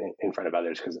in front of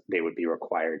others, because they would be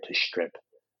required to strip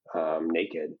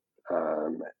naked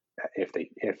if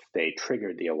they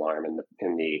triggered the alarm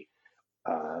in the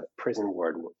prison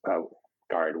ward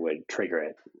guard would trigger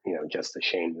it, just to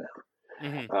shame them.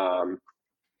 Mm-hmm.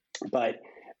 But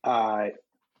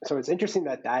so it's interesting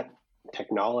that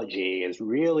technology is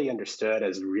really understood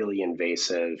as really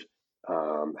invasive,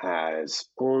 as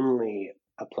only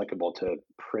applicable to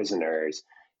prisoners,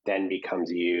 then becomes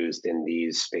used in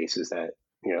these spaces that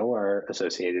are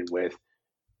associated with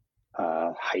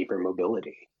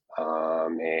hypermobility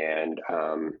and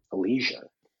leisure.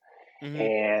 Mm-hmm.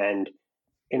 And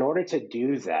in order to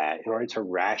do that, in order to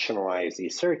rationalize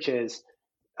these searches,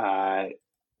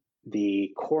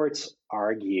 the courts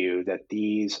argue that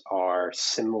these are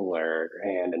similar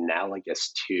and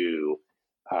analogous to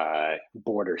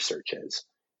border searches.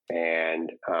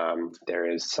 And there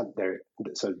is some there.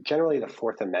 So generally, the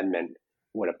Fourth Amendment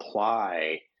would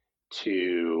apply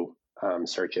to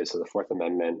searches. So the Fourth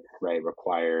Amendment, right,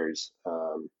 requires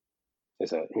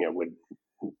would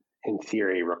in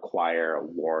theory require a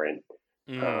warrant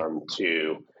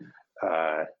to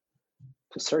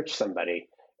search somebody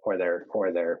or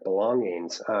their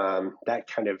belongings. That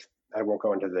kind of, I won't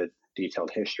go into the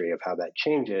detailed history of how that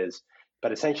changes,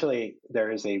 but essentially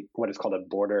there is what is called a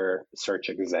border search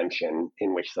exemption,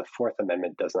 in which the Fourth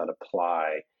Amendment does not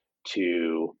apply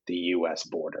to the U.S.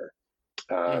 border,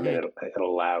 and it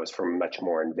allows for much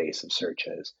more invasive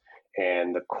searches.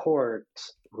 And the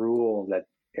courts rule that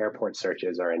airport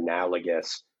searches are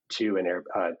analogous to a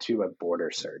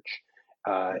border search,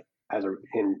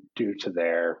 due to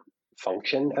their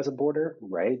function as a border,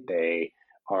 right? They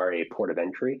are a port of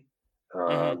entry,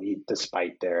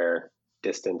 despite their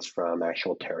distance from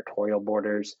actual territorial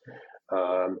borders,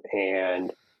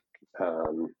 and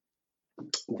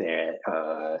the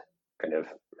kind of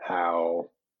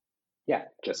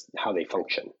just how they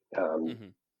function.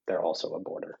 They're also a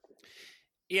border.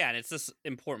 Yeah, and it's this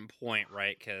important point,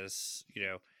 right? Because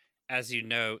as you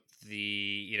note, as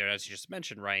you just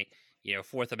mentioned, right?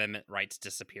 Fourth Amendment rights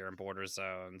disappear in border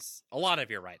zones. A lot of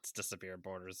your rights disappear in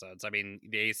border zones. I mean,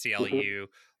 the ACLU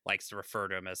likes to refer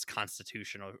to them as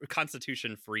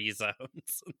constitution-free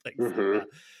zones and things like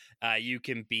that. You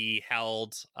can be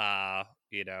held,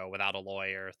 without a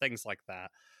lawyer, things like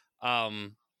that.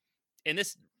 And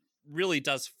this really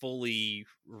does fully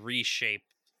reshape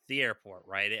the airport,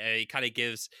 right? It kind of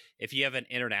gives, if you have an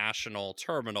international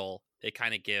terminal, it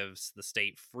kind of gives the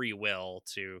state free will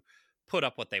to put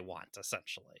up what they want,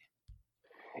 essentially.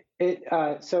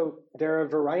 So there are a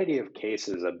variety of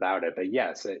cases about it, but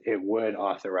yes, it would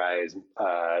authorize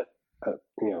a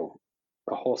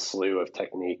whole slew of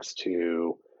techniques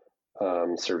to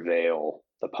surveil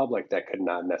the public that could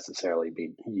not necessarily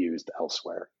be used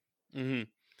elsewhere. Mm-hmm.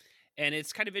 And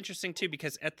it's kind of interesting too,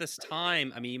 because at this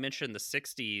time, I mean, you mentioned the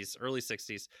 60s, early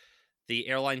 60s, the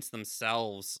airlines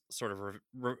themselves sort of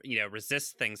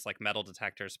resist things like metal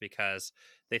detectors because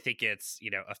they think it's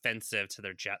offensive to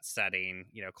their jet setting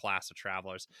class of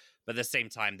travelers, but at the same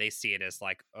time they see it as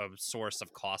like a source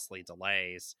of costly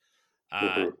delays.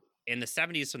 In the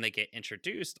 70s, when they get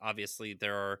introduced, obviously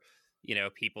there are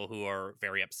people who are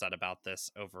very upset about this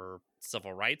over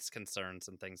civil rights concerns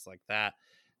and things like that.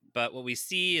 But what we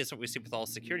see is what we see with all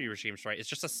security regimes, right? It's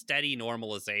just a steady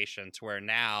normalization to where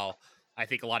now I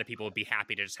think a lot of people would be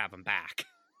happy to just have them back.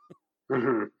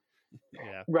 Yeah.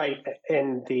 Right.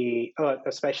 And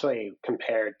especially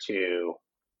compared to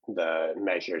the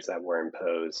measures that were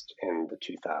imposed in the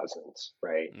 2000s,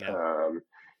 right? Yeah.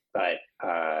 But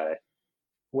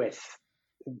with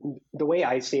the way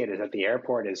I see it is that the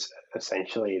airport is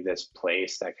essentially this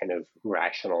place that kind of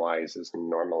rationalizes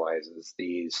and normalizes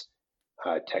these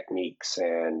techniques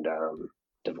and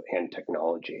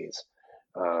technologies.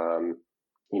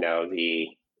 The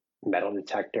metal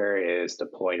detector is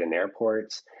deployed in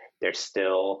airports. There's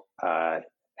still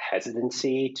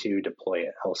hesitancy to deploy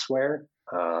it elsewhere.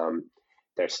 I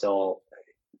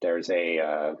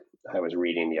was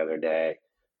reading the other day,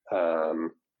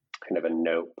 kind of a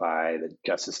note by the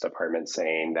Justice Department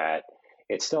saying that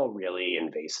it's still really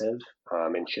invasive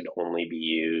and should only be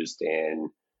used in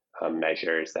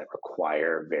measures that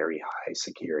require very high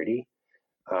security.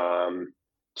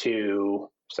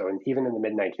 Even in the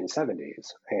mid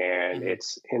 1970s, and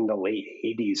it's in the late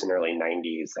 80s and early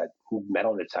 90s that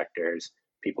metal detectors,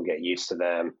 people get used to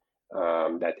them,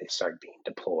 that they start being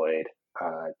deployed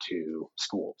to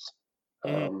schools.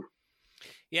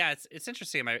 Yeah, it's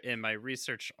interesting. In my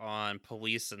research on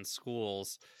police and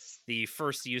schools, the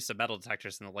first use of metal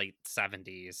detectors in the late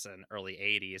 70s and early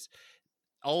 80s,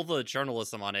 all the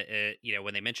journalism on it,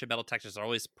 when they mention metal detectors, are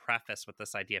always prefaced with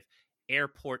this idea of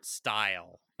airport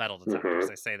style metal detectors.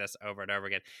 They say this over and over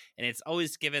again, and it's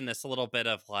always given this little bit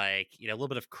of like, a little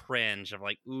bit of cringe of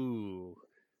like, ooh,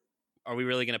 are we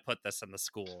really going to put this in the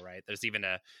school, right? There's even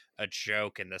a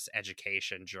joke in this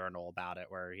education journal about it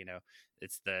where,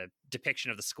 it's the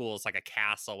depiction of the school is like a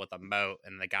castle with a moat,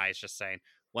 and the guy's just saying,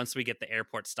 once we get the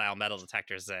airport style metal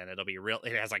detectors in, it'll be real.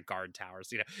 It has like guard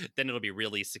towers, then it'll be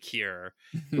really secure.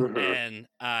 And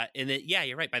yeah,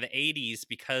 you're right. By the 80s,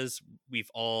 because we've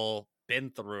all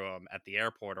been through them at the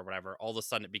airport or whatever, all of a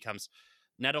sudden it becomes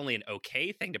not only an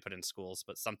okay thing to put in schools,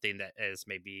 but something that is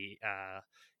maybe,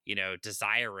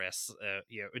 desired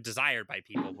by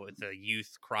people with the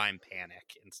youth crime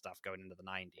panic and stuff going into the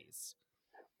 90s.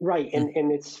 Right.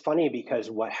 And it's funny because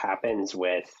what happens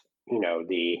with,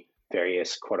 the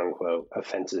various quote unquote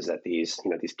offenses that these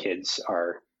kids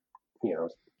are,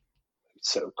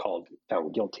 so-called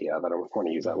found guilty of. I don't want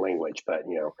to use that language, but,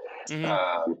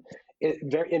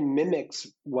 it mimics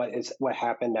what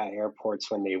happened at airports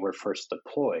when they were first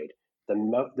deployed.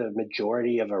 The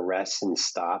majority of arrests and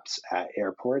stops at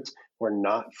airports were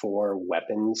not for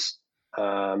weapons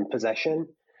possession.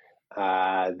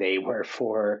 They were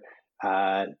for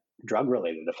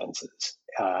drug-related offenses,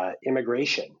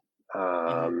 immigration,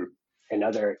 and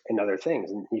other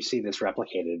things. And you see this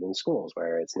replicated in schools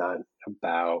where it's not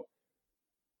about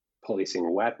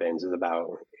policing weapons; it's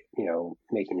about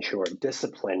making sure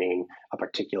disciplining a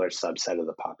particular subset of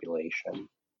the population.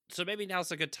 So maybe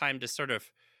now's a good time to sort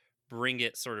of bring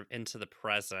it sort of into the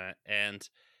present. And,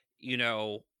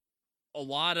 a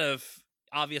lot of,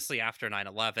 obviously after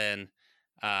 9/11,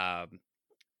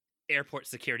 airport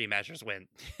security measures went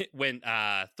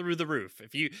through the roof.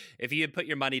 If you had put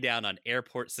your money down on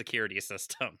airport security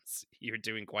systems, you're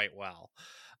doing quite well.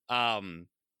 A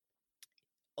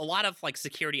lot of like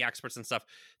security experts and stuff,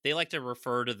 they like to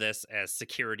refer to this as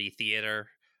security theater,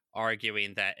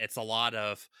 arguing that it's a lot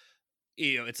of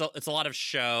it's a lot of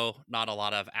show, not a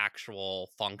lot of actual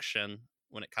function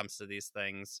when it comes to these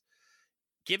things.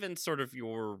 Given sort of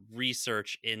your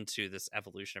research into this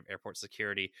evolution of airport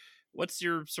security, what's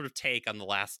your sort of take on the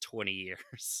last 20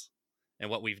 years and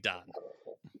what we've done?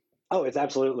 Oh, it's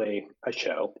absolutely a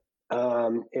show.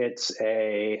 It's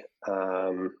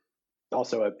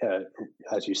also,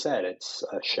 as you said, it's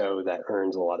a show that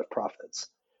earns a lot of profits.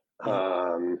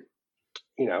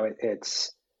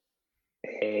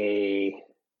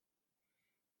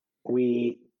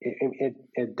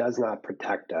 It does not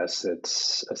protect us.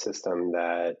 It's a system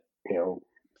that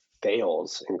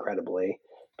fails incredibly,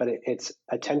 but it's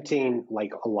attempting,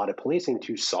 like a lot of policing,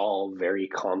 to solve very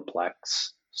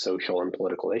complex social and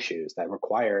political issues that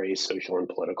require a social and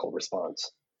political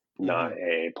response, not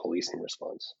a policing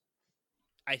response.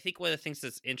 I think one of the things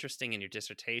that's interesting in your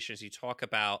dissertation is you talk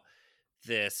about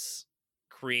this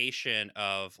creation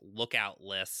of lookout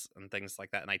lists and things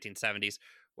like that in the 1970s,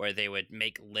 where they would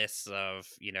make lists of,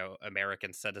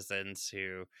 American citizens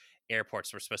who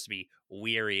airports were supposed to be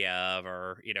weary of,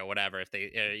 or, whatever, if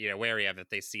they, wary of if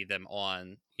they see them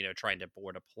on, trying to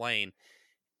board a plane.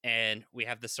 And we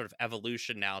have this sort of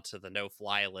evolution now to the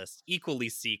no-fly list, equally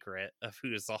secret of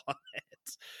who's on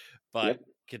it, but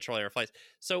controlling our flights.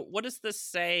 So what does this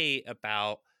say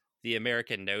about the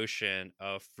American notion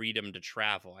of freedom to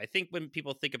travel? I think when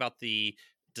people think about the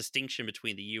distinction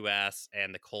between the U.S.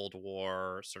 and the Cold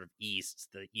War sort of East,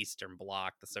 the Eastern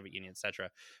Bloc, the Soviet Union,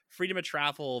 etc., freedom of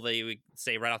travel, they would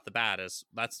say right off the bat, is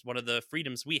that's one of the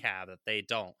freedoms we have that they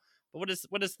don't. But what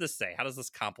does this say? How does this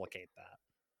complicate that?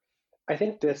 I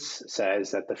think this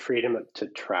says that the freedom to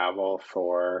travel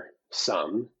for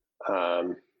some,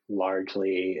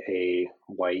 largely a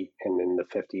white and in the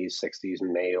 50s, 60s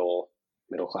male,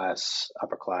 middle class,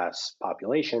 upper class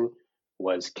population,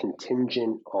 was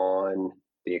contingent on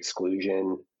the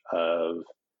exclusion of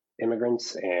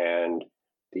immigrants and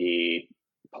the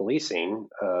policing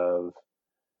of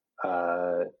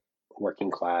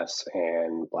working class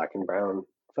and Black and brown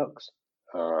folks.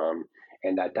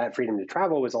 And that freedom to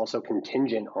travel was also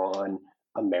contingent on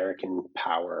American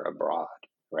power abroad,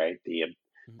 right? The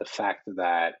fact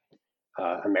that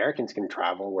Americans can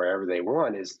travel wherever they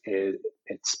want it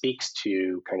speaks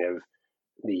to kind of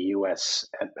the U.S.'s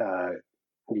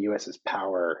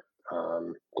power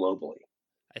globally.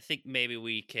 I think maybe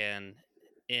we can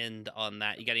end on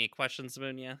that. You got any questions,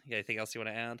 Munya? You got anything else you want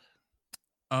to add?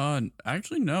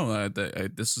 Actually, no.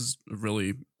 This is a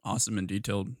really awesome and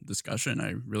detailed discussion.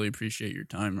 I really appreciate your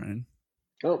time, Ryan.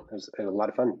 Oh, it was a lot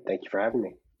of fun. Thank you for having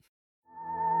me.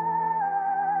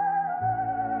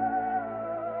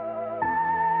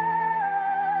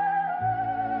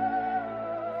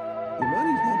 The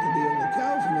money's not the deal. The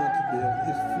cow's not the deal.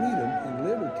 It's freedom and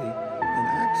liberty and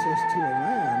access to a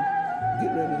land.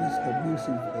 Get rid of this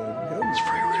abusive government. It's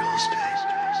free real estate.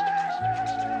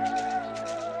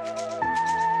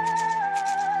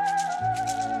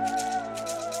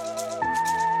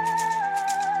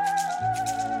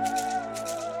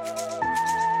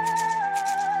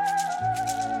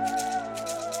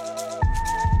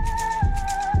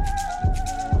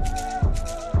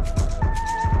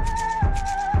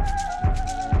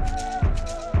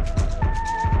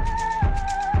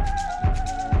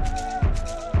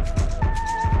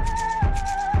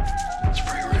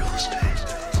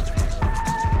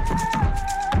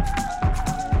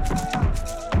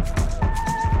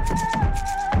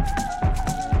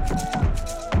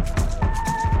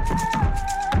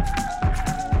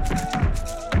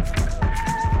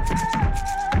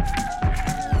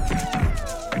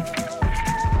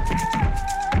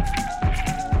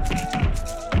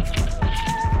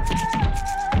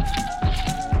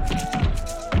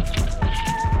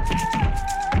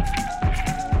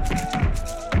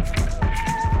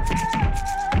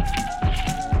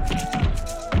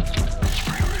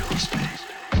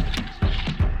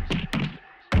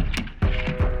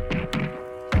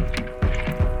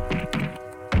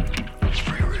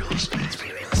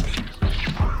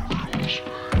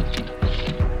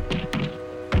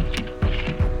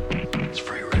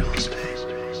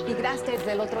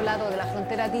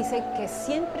 dice que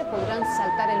siempre podrán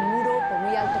saltar el muro por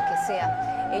muy alto que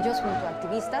sea. Ellos, junto a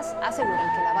activistas,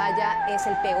 aseguran que la valla es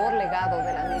el peor legado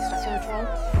de la administración Trump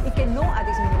y que no ha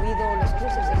disminuido los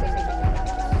cruces de seguridad.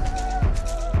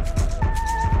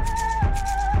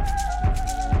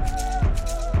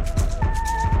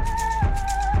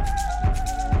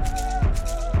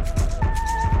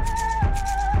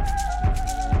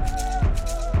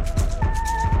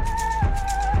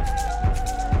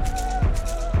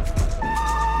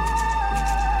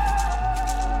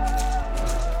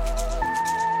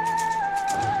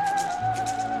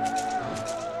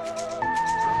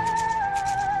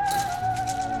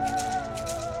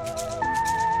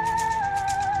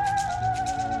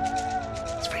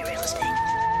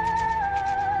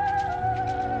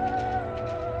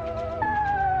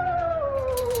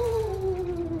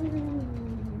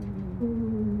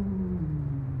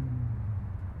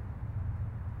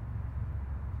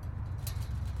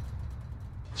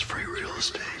 It's free real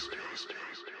estate.